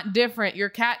is not different. Your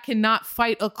cat cannot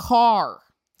fight a car.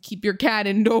 Keep your cat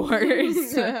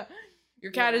indoors.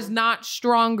 Your cat is not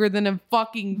stronger than a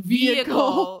fucking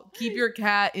vehicle. Keep your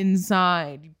cat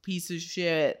inside, you piece of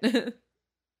shit.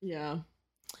 Yeah.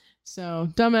 So,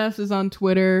 dumbasses on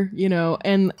Twitter,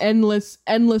 and endless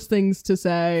things to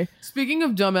say. Speaking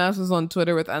of dumbasses on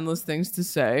Twitter with endless things to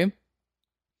say,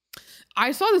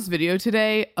 I saw this video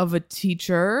today of a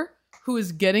teacher who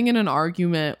is getting in an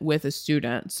argument with a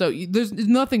student. So there's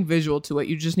nothing visual to it.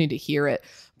 You just need to hear it.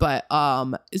 But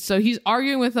so he's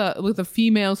arguing with a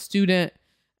female student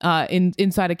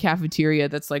inside a cafeteria.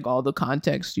 That's like all the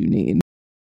context you need.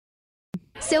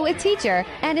 So a teacher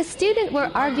and a student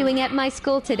were arguing at my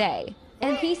school today,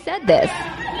 and he said this.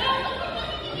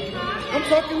 I'm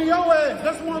talking to your ass.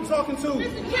 That's what I'm talking to.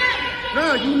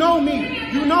 Nah, you know me.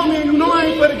 You know me, and you know I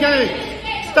ain't for the game.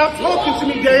 Stop talking to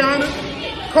me, Gayana.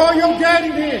 Call your daddy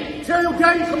then. Tell your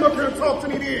daddy come up here and talk to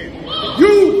me then.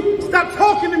 You, stop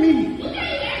talking to me.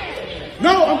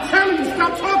 No, I'm telling you,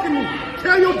 stop talking to me.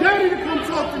 Tell your daddy to come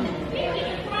talk to me.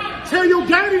 Tell your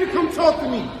daddy to come talk to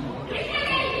me.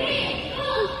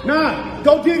 Nah,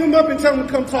 go dig him up and tell him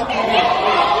to come talk to me.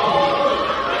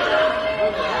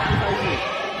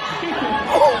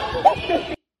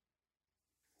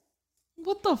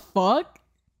 What the fuck?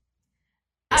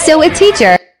 So a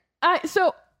teacher.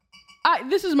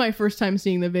 This is my first time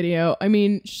seeing the video. I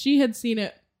mean, she had seen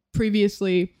it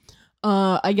previously,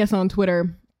 I guess on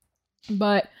Twitter,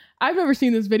 but I've never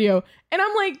seen this video. And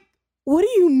I'm like, what do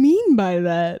you mean by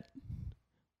that?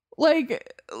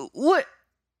 Like, what?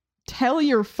 Tell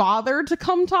your father to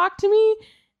come talk to me?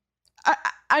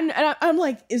 I'm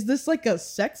like, is this like a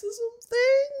sexism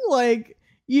thing? Like,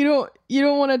 you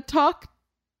don't want to talk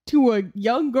to a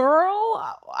young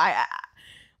girl?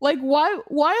 Like,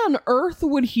 why on earth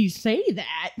would he say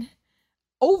that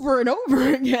over and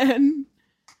over again?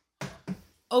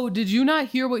 Oh, did you not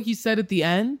hear what he said at the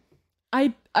end?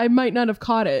 I might not have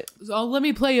caught it. So let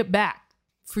me play it back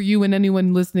for you and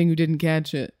anyone listening who didn't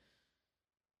catch it.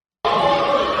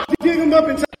 Dig him up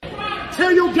and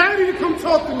tell your daddy to come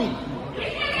talk to me.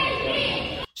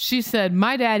 She said,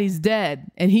 my daddy's dead.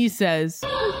 And he says,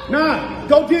 nah,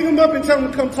 go dig him up and tell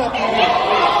him to come talk to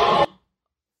me.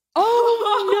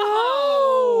 Oh,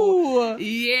 no.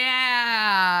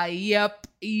 Yeah. Yep.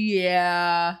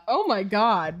 Yeah. Oh, my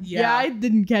God. Yeah, I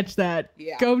didn't catch that.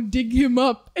 Yeah. Go dig him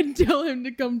up and tell him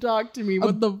to come talk to me.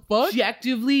 What the fuck?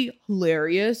 Objectively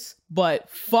hilarious, but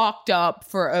fucked up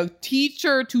for a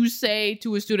teacher to say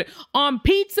to a student on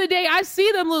pizza day. I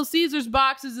see them Little Caesars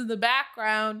boxes in the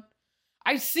background.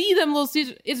 I see them Little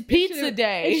Caesars. It's pizza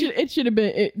day. It should have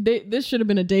been. This should have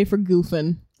been a day for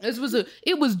goofing.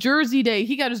 It was Jersey Day.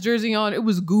 He got his jersey on. It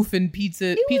was goofing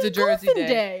pizza Jersey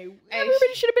Day.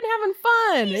 Everybody should have been having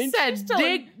fun. He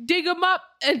said, dig him up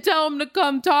and tell him to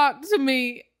come talk to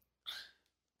me.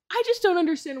 I just don't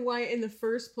understand why in the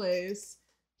first place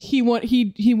he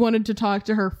wanted to talk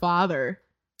to her father.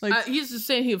 Like, he's just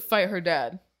saying he'd fight her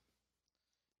dad.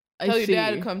 Tell your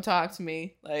dad to come talk to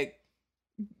me. Like,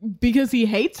 Because he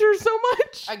hates her so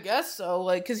much? I guess so.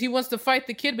 Like, because he wants to fight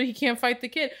the kid, but he can't fight the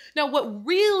kid. Now, what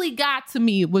really got to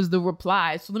me was the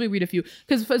reply. So let me read a few.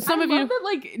 Because for some of you, that,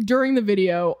 like, during the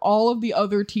video, all of the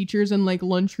other teachers and like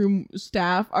lunchroom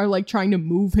staff are like trying to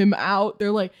move him out.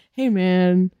 They're like, "Hey,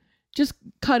 man, just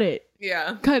cut it.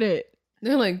 yeah, Cut it."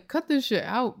 they're like, cut this shit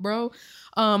out, bro.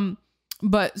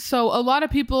 But so a lot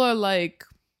of people are like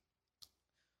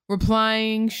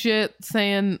replying shit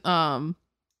saying,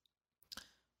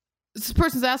 this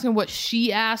person's asking what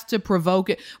she asked to provoke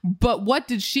it. But what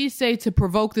did she say to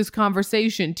provoke this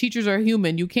conversation? Teachers are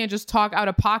human. You can't just talk out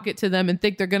of pocket to them and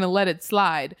think they're going to let it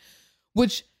slide.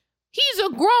 Which, he's a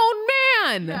grown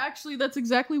man. Yeah, actually, that's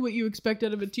exactly what you expect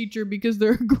out of a teacher because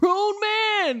they're a grown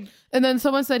man. And then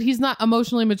someone said he's not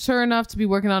emotionally mature enough to be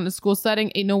working on a school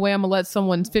setting. Ain't no way I'm going to let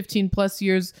someone 15 plus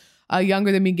years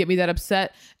younger than me get me that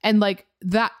upset. And like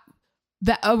that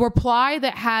a reply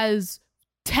that has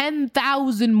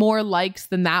 10,000 more likes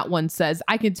than that one says,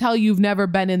 I can tell you've never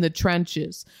been in the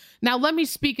trenches. Now, let me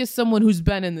speak as someone who's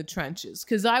been in the trenches,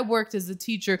 because I worked as a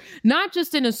teacher, not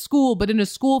just in a school, but in a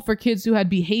school for kids who had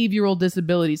behavioral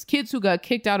disabilities, kids who got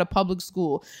kicked out of public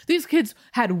school. These kids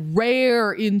had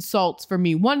rare insults for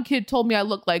me. One kid told me I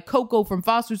looked like Coco from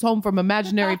Foster's Home from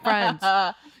Imaginary Friends.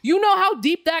 You know how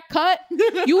deep that cut?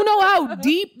 You know how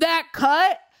deep that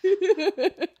cut?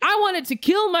 I wanted to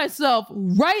kill myself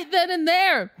right then and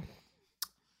there.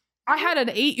 I had an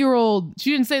 8-year-old.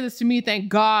 She didn't say this to me, thank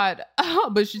God.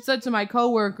 But she said to my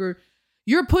coworker,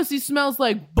 your pussy smells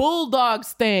like bulldog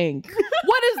stank.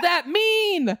 What does that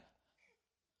mean?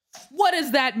 What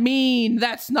does that mean?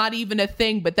 That's not even a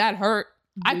thing, but that hurt.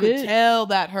 I could tell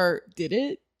that hurt. Did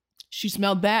it? She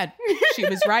smelled bad. She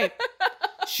was right.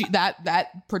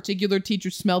 That particular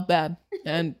teacher smelled bad.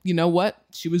 And you know what?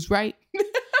 She was right.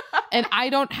 And I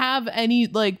don't have any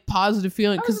like positive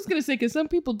feeling. I was just gonna say, because some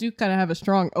people do kind of have a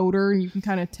strong odor, and you can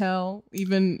kind of tell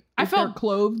even if they're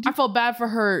clothed. I felt bad for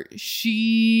her.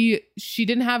 She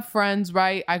didn't have friends,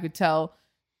 right? I could tell.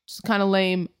 It's kind of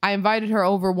lame. I invited her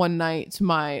over one night to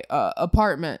my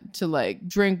apartment to like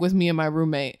drink with me and my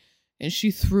roommate, and she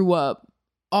threw up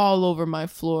all over my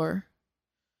floor.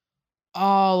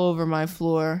 All over my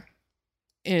floor.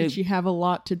 And did she have a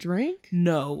lot to drink?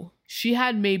 No. She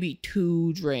had maybe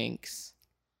 2 drinks.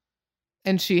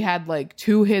 And she had like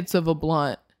 2 hits of a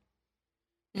blunt.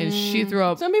 And she threw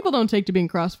up. Some people don't take to being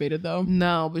crossfaded though.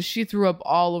 No, but she threw up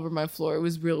all over my floor. It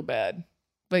was real bad.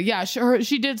 But yeah,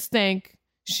 she did stink.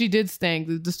 She did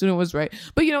stink. The student was right.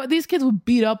 But you know, these kids would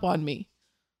beat up on me.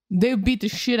 They would beat the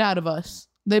shit out of us.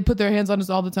 They put their hands on us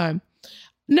all the time.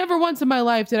 Never once in my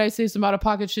life did I say some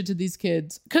out-of-pocket shit to these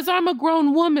kids. Because I'm a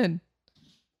grown woman.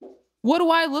 What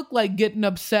do I look like getting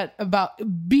upset about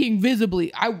being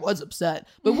visibly? I was upset.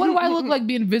 But what do I look like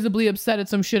being visibly upset at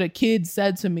some shit a kid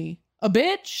said to me? A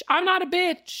bitch? I'm not a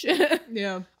bitch.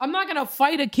 Yeah. I'm not going to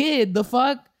fight a kid. The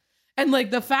fuck? And like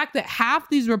the fact that half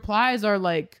these replies are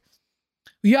like,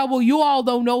 yeah, well, you all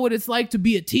don't know what it's like to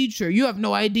be a teacher. You have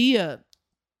no idea.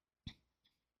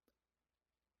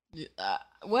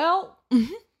 Well,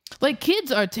 like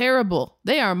kids are terrible.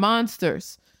 They are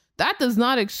monsters. That does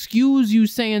not excuse you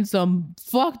saying some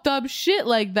fucked up shit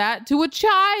like that to a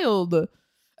child.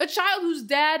 A child whose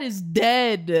dad is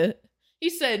dead. He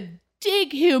said,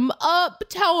 dig him up.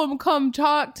 Tell him come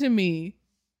talk to me.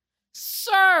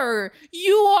 Sir,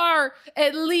 you are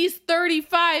at least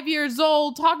 35 years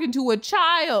old talking to a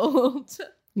child.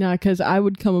 nah, because I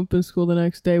would come up in school the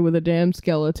next day with a damn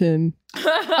skeleton.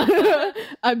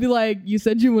 I'd be like, you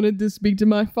said you wanted to speak to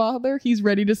my father? He's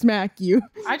ready to smack you.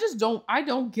 I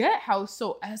don't get how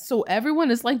so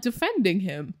everyone is like defending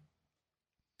him.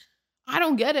 I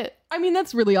don't get it. I mean,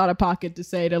 that's really out of pocket to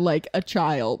say to like a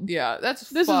child. Yeah,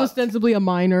 This is ostensibly a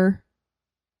minor.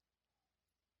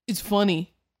 It's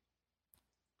funny.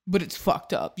 But it's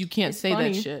fucked up. You can't say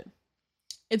funny. that shit.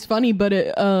 It's funny, but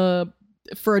it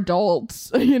for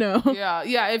adults, you know.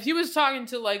 Yeah. If he was talking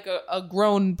to like a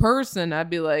grown person, I'd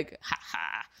be like, ha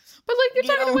ha. But like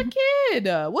you're talking to a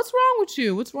kid. What's wrong with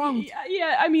you? What's wrong? With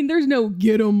Yeah. I mean, there's no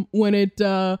get 'em when it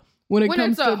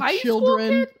comes to high school children.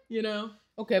 kid? You know.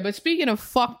 Okay, but speaking of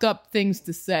fucked up things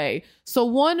to say, so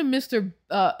one Mr.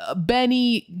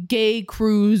 Benny Gay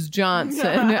Cruz Johnson.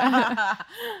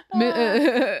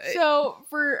 So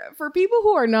for people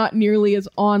who are not nearly as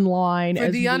online for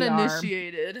as the we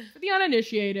uninitiated. are, for the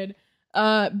uninitiated,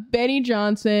 Benny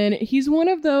Johnson, he's one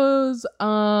of those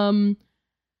I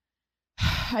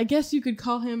guess you could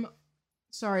call him.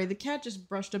 Sorry, the cat just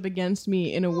brushed up against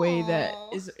me in a way that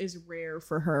is rare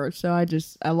for her. So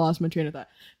I lost my train of thought.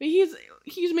 But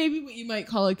he's maybe what you might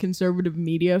call a conservative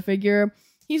media figure.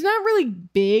 He's not really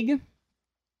big.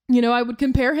 You know, I would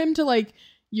compare him to like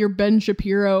your Ben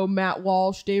Shapiro, Matt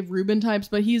Walsh, Dave Rubin types,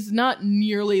 but he's not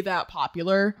nearly that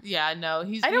popular. Yeah, no,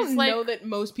 I don't know that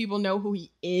most people know who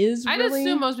he is. I'd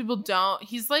assume most people don't.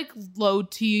 He's like low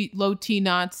T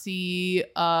Nazi. He's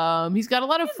got a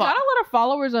lot of got a lot of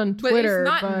followers on Twitter,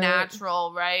 but it's not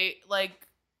natural, right? Like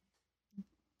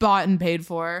bought and paid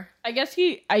for. I guess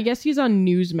he's on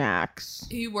Newsmax.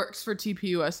 He works for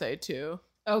TPUSA too.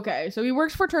 Okay, so he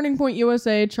works for Turning Point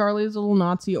USA, Charlie's Little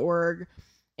Nazi org,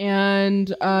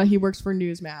 and he works for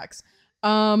Newsmax.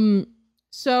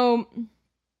 So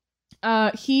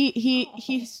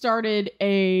he started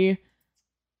a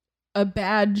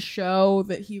bad show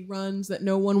that he runs that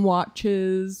no one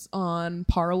watches on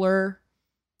Parler,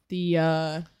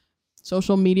 the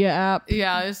social media app.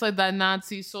 Yeah, it's like that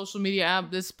Nazi social media app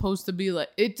that's supposed to be like,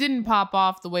 it didn't pop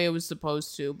off the way it was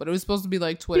supposed to, but it was supposed to be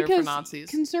like Twitter for Nazis.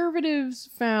 Conservatives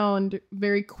found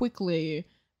very quickly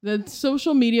that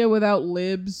social media without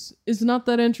libs is not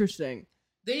that interesting.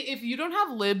 If you don't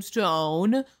have libs to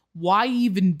own, why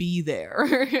even be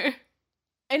there?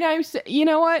 And you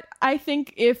know what? I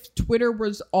think if Twitter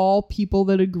was all people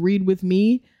that agreed with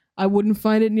me, I wouldn't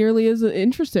find it nearly as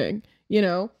interesting. You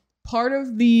know, part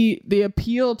of the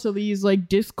appeal to these like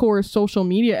discourse social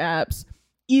media apps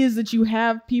is that you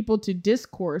have people to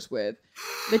discourse with.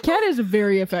 The cat is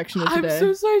very affectionate today. I'm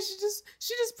so sorry.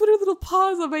 She just put her little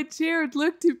paws on my chair and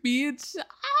looked at me, and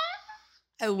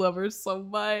I love her so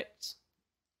much.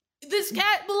 This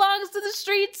cat belongs to the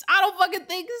streets. I don't fucking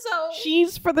think so.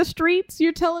 She's for the streets,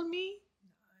 you're telling me?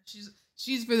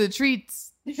 She's for the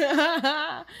treats.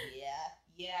 Yeah,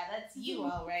 that's you,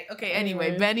 all right. Okay,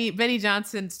 anyway, Benny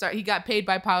Johnson he got paid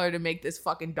by Parler to make this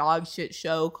fucking dog shit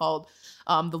show called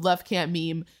The Left Can't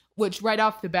Meme, which right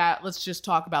off the bat, let's just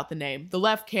talk about the name. The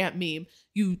Left Can't Meme.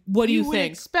 What do you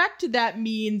think?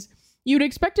 You'd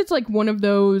expect it's like one of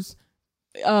those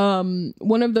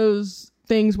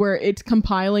things where it's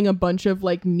compiling a bunch of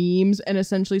like memes and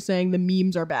essentially saying the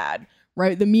memes are bad,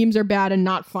 right? The memes are bad and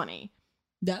not funny.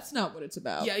 That's not what it's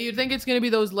about. Yeah, you'd think it's going to be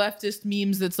those leftist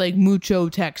memes that's like mucho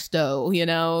texto, you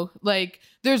know? Like,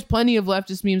 there's plenty of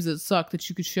leftist memes that suck that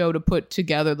you could show to put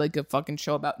together like a fucking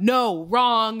show about. No,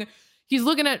 wrong. He's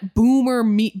looking at boomer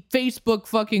Facebook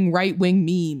fucking right-wing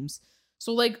memes.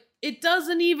 So, like, it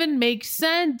doesn't even make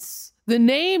sense. The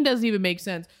name doesn't even make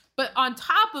sense. But on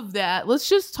top of that, let's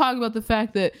just talk about the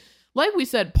fact that, like we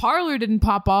said, Parler didn't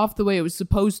pop off the way it was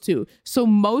supposed to. So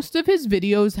most of his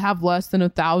videos have less than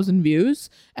 1,000 views,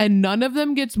 and none of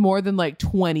them gets more than like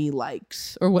 20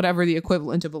 likes or whatever the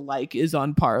equivalent of a like is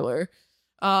on Parler.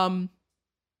 But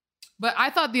I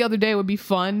thought the other day it would be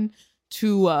fun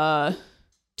to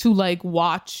like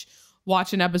watch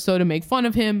an episode and make fun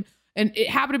of him. And it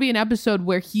happened to be an episode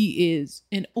where he is,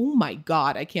 and oh my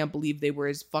God, I can't believe they were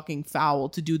as fucking foul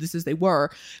to do this as they were.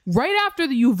 Right after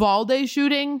the Uvalde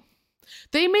shooting,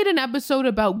 they made an episode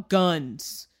about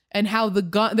guns and how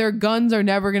their guns are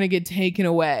never going to get taken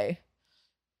away.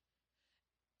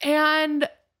 And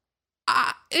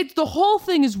the whole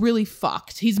thing is really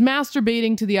fucked. He's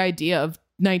masturbating to the idea of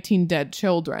 19 dead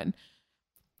children.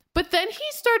 But then he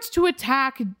starts to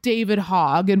attack David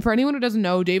Hogg. And for anyone who doesn't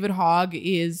know, David Hogg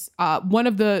is one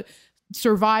of the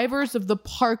survivors of the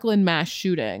Parkland mass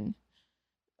shooting.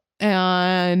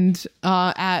 And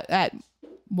at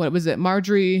what was it?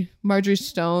 Marjorie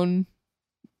Stone,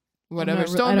 whatever.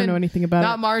 I don't know anything about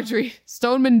not Marjorie.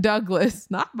 Stoneman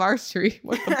Douglas. Not Marjorie.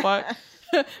 What the fuck?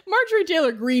 Marjorie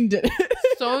Taylor Greene did it.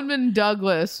 Stoneman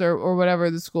Douglas or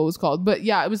whatever the school was called. But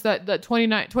yeah, it was that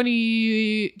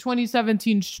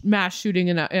 2017 mass shooting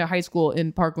in a high school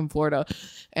in Parkland, Florida.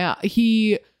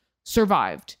 He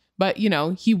survived. But, you know,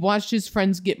 he watched his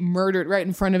friends get murdered right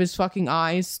in front of his fucking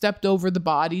eyes, stepped over the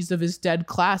bodies of his dead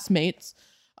classmates.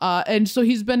 And so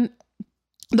he's been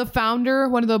the founder,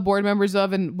 one of the board members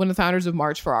of, and one of the founders of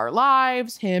March for Our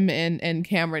Lives, him and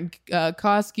Cameron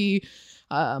Koski.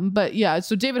 But yeah,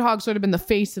 so David Hogg's sort of been the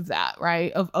face of that,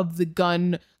 right? Of the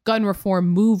gun reform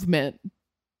movement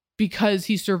because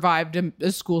he survived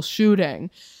a school shooting.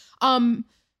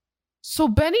 So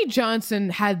Benny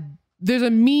Johnson there's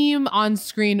a meme on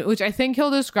screen, which I think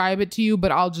he'll describe it to you,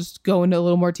 but I'll just go into a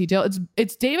little more detail.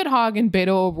 It's David Hogg and Beto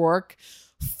O'Rourke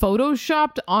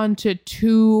photoshopped onto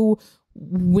two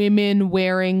women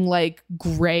wearing like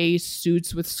gray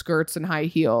suits with skirts and high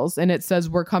heels, and it says,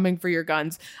 "We're coming for your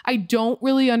guns." I don't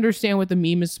really understand what the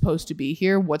meme is supposed to be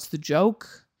here. What's the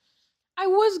joke? I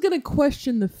was gonna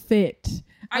question the fit.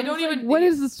 I don't even. What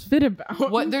is this fit about?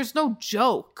 What? There's no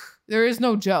joke. There is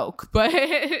no joke. But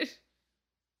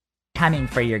coming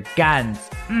for your guns.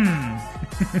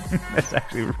 That's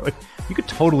actually really. You could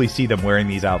totally see them wearing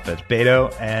these outfits.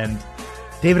 Beto and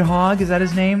David Hogg, is that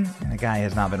his name? That guy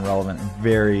has not been relevant in a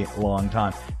very long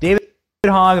time. David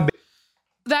Hogg.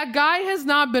 That guy has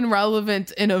not been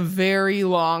relevant in a very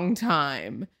long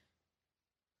time.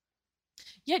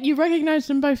 Yet you recognized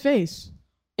him by face.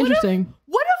 Interesting.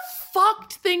 What a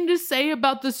fucked thing to say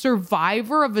about the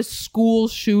survivor of a school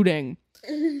shooting.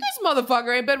 This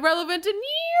motherfucker ain't been relevant in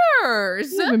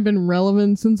years. You haven't been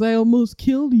relevant since I almost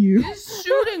killed you. This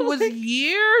shooting was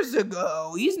years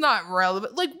ago. He's not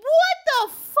relevant. Like, what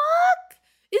the fuck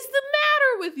is the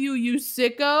matter with you, you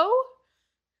sicko?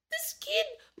 This kid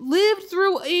lived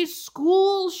through a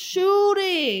school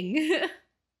shooting.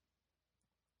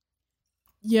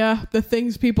 Yeah, the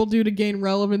things people do to gain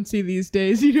relevancy these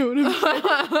days. You know what I'm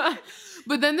saying?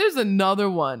 But then there's another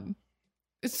one.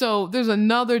 So there's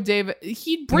another David.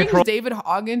 He brings David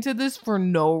Hogg into this for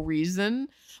no reason,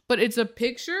 but it's a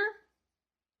picture.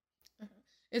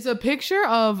 It's a picture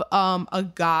of a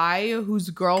guy whose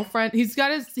girlfriend. He's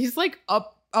like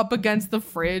up against the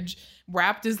fridge,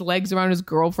 wrapped his legs around his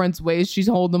girlfriend's waist. She's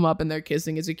holding him up and they're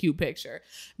kissing. It's a cute picture.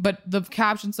 But the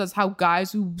caption says how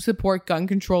guys who support gun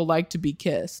control like to be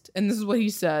kissed. And this is what he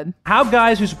said. How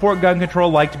guys who support gun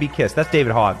control like to be kissed. That's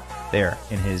David Hogg there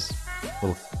in his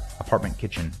little apartment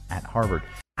kitchen at Harvard.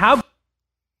 How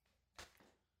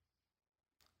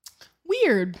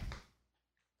weird.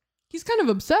 He's kind of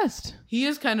obsessed. He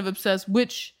is kind of obsessed,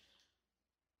 which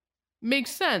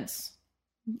makes sense.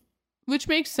 Which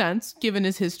makes sense given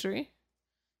his history.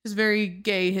 His very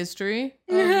gay history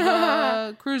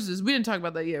of cruises. We didn't talk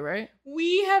about that yet, right?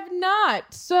 We have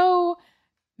not. So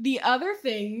the other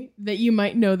thing that you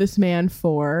might know this man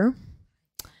for,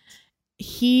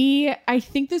 I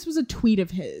think this was a tweet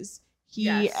of his.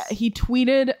 He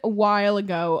tweeted a while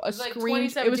ago a screen.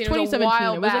 It was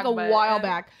 2017. It was like a while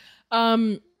back.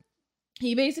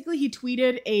 He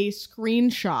tweeted a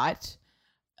screenshot.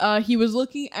 He was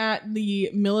looking at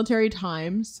the Military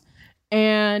Times,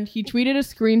 and he tweeted a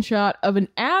screenshot of an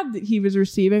ad that he was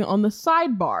receiving on the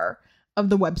sidebar of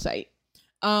the website.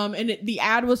 The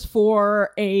ad was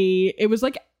for it was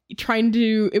like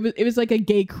a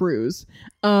gay cruise.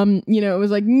 It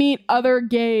was like meet other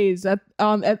gays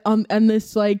on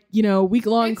this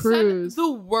week-long cruise.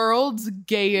 The world's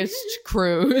gayest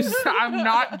cruise. I'm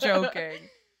not joking.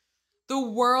 The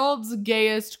world's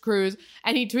gayest cruise.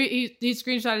 And he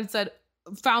screenshotted and said,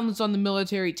 found this on the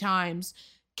Military Times.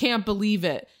 Can't believe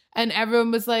it. And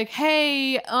everyone was like,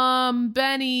 hey,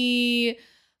 Benny,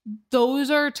 those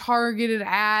are targeted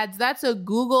ads. That's a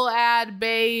Google ad,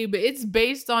 babe. It's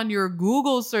based on your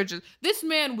Google searches. This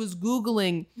man was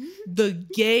Googling the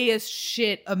gayest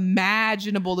shit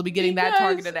imaginable to be getting that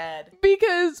targeted ad.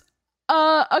 Because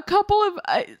a couple of,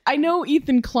 I know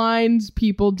Ethan Klein's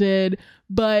people did,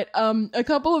 but a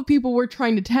couple of people were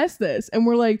trying to test this and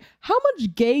were like, how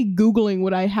much gay Googling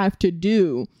would I have to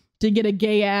do to get a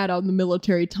gay ad on the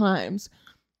Military Times?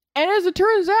 And as it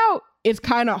turns out, it's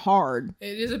kind of hard.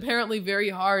 It is apparently very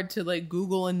hard to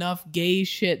Google enough gay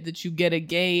shit that you get a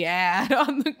gay ad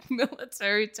on the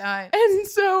Military Times. And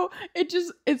so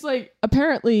it's like,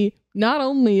 apparently not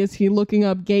only is he looking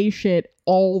up gay shit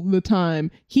all the time,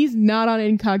 he's not on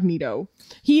incognito.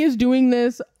 He is doing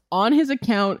this on his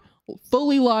account,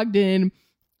 fully logged in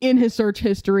his search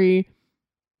history,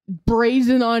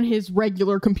 brazen on his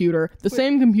regular computer, the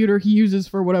same computer he uses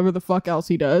for whatever the fuck else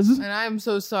he does. And I'm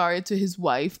so sorry to his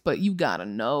wife, but you gotta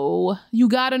know,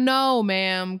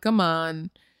 ma'am. Come on.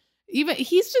 Even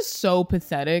he's just so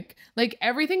pathetic.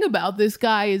 Everything about this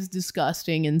guy is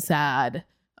disgusting and sad.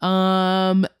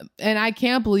 And I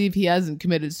can't believe he hasn't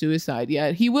committed suicide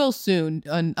yet. He will soon,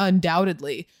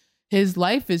 undoubtedly. His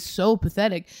life is so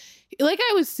pathetic. Like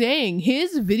I was saying,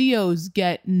 his videos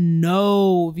get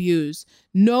no views.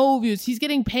 He's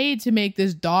getting paid to make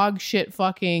this dog shit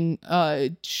fucking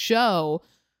show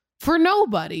for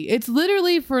nobody. It's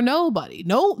literally for nobody.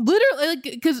 No, literally,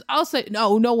 because I'll say,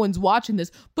 no one's watching this.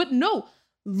 But no,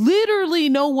 literally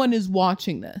no one is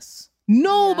watching this.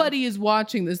 Nobody is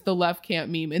watching this, the Left Camp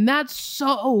meme. And that's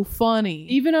so funny.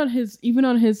 Even on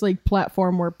his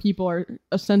platform where people are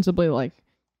ostensibly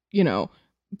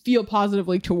feel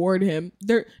positively toward him,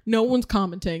 no one's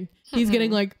commenting. He's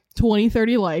getting 20,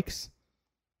 30 likes.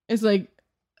 It's like,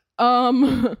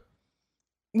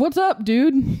 what's up,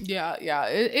 dude? Yeah.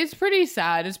 It's pretty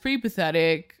sad. It's pretty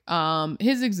pathetic.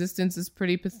 His existence is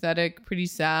pretty pathetic, pretty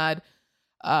sad.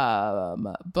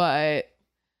 But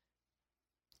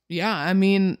yeah, I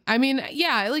mean,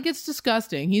 yeah, it's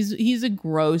disgusting. He's a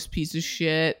gross piece of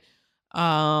shit.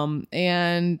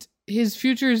 And his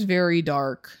future is very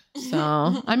dark. So,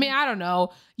 I mean, I don't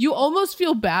know. You almost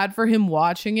feel bad for him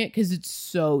watching it because it's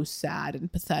so sad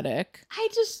and pathetic.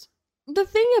 the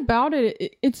thing about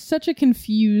it's such a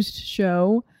confused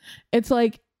show. It's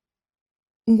like,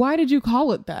 why did you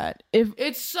call it that? If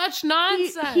It's such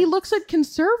nonsense. he looks at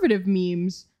conservative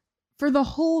memes for the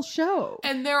whole show.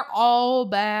 And they're all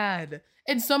bad.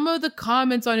 And some of the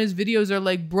comments on his videos are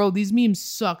like, bro, these memes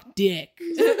suck dick.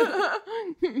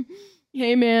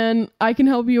 Hey man, I can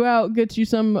help you out, get you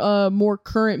some more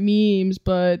current memes,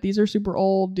 but these are super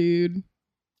old, dude.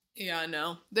 Yeah, I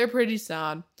know. They're pretty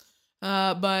sad.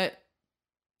 But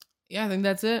yeah, I think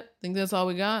that's it. I think that's all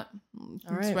we got.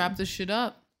 Let's right. wrap this shit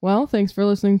up. Well, thanks for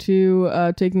listening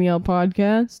to Taking the L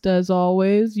podcast. As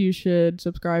always, you should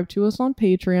subscribe to us on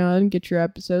Patreon, get your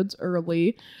episodes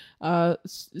early.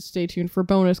 Stay tuned for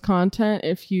bonus content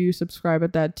if you subscribe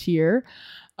at that tier.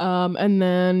 And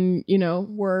then,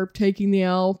 we're Taking the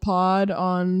L pod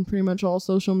on pretty much all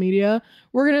social media.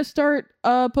 We're going to start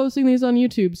posting these on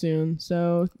YouTube soon.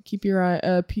 So keep your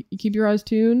eyes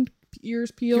tuned.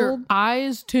 Ears peeled. Your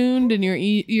eyes tuned and your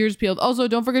ears peeled. Also,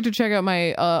 don't forget to check out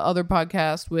my other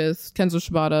podcast with Kenzo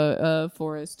Shibata,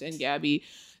 Forrest, and Gabby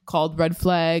called Red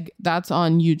Flag. That's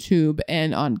on YouTube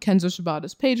and on Kenzo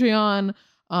Shibata's Patreon.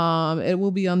 It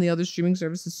will be on the other streaming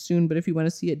services soon, but if you want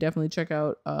to see it, definitely check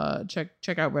out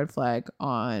Red Flag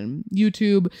on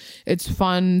YouTube. It's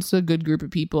fun. It's a good group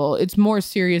of people. It's more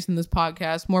serious than this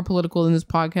podcast, more political than this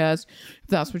podcast, if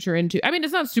that's what you're into. I mean,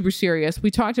 it's not super serious.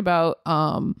 We talked about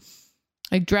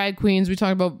like drag queens. We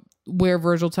talked about where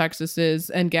Virgil, Texas is,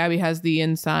 and Gabby has the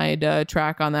inside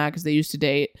track on that because they used to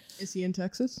date. Is he in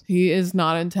Texas? He is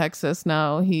not in Texas.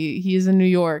 No, he is in New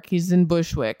York. He's in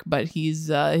Bushwick, but he's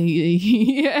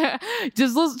yeah.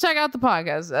 Just check out the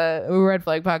podcast, Red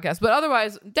Flag podcast. But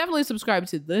otherwise, definitely subscribe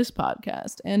to this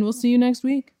podcast, and we'll see you next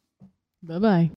week. Bye-bye.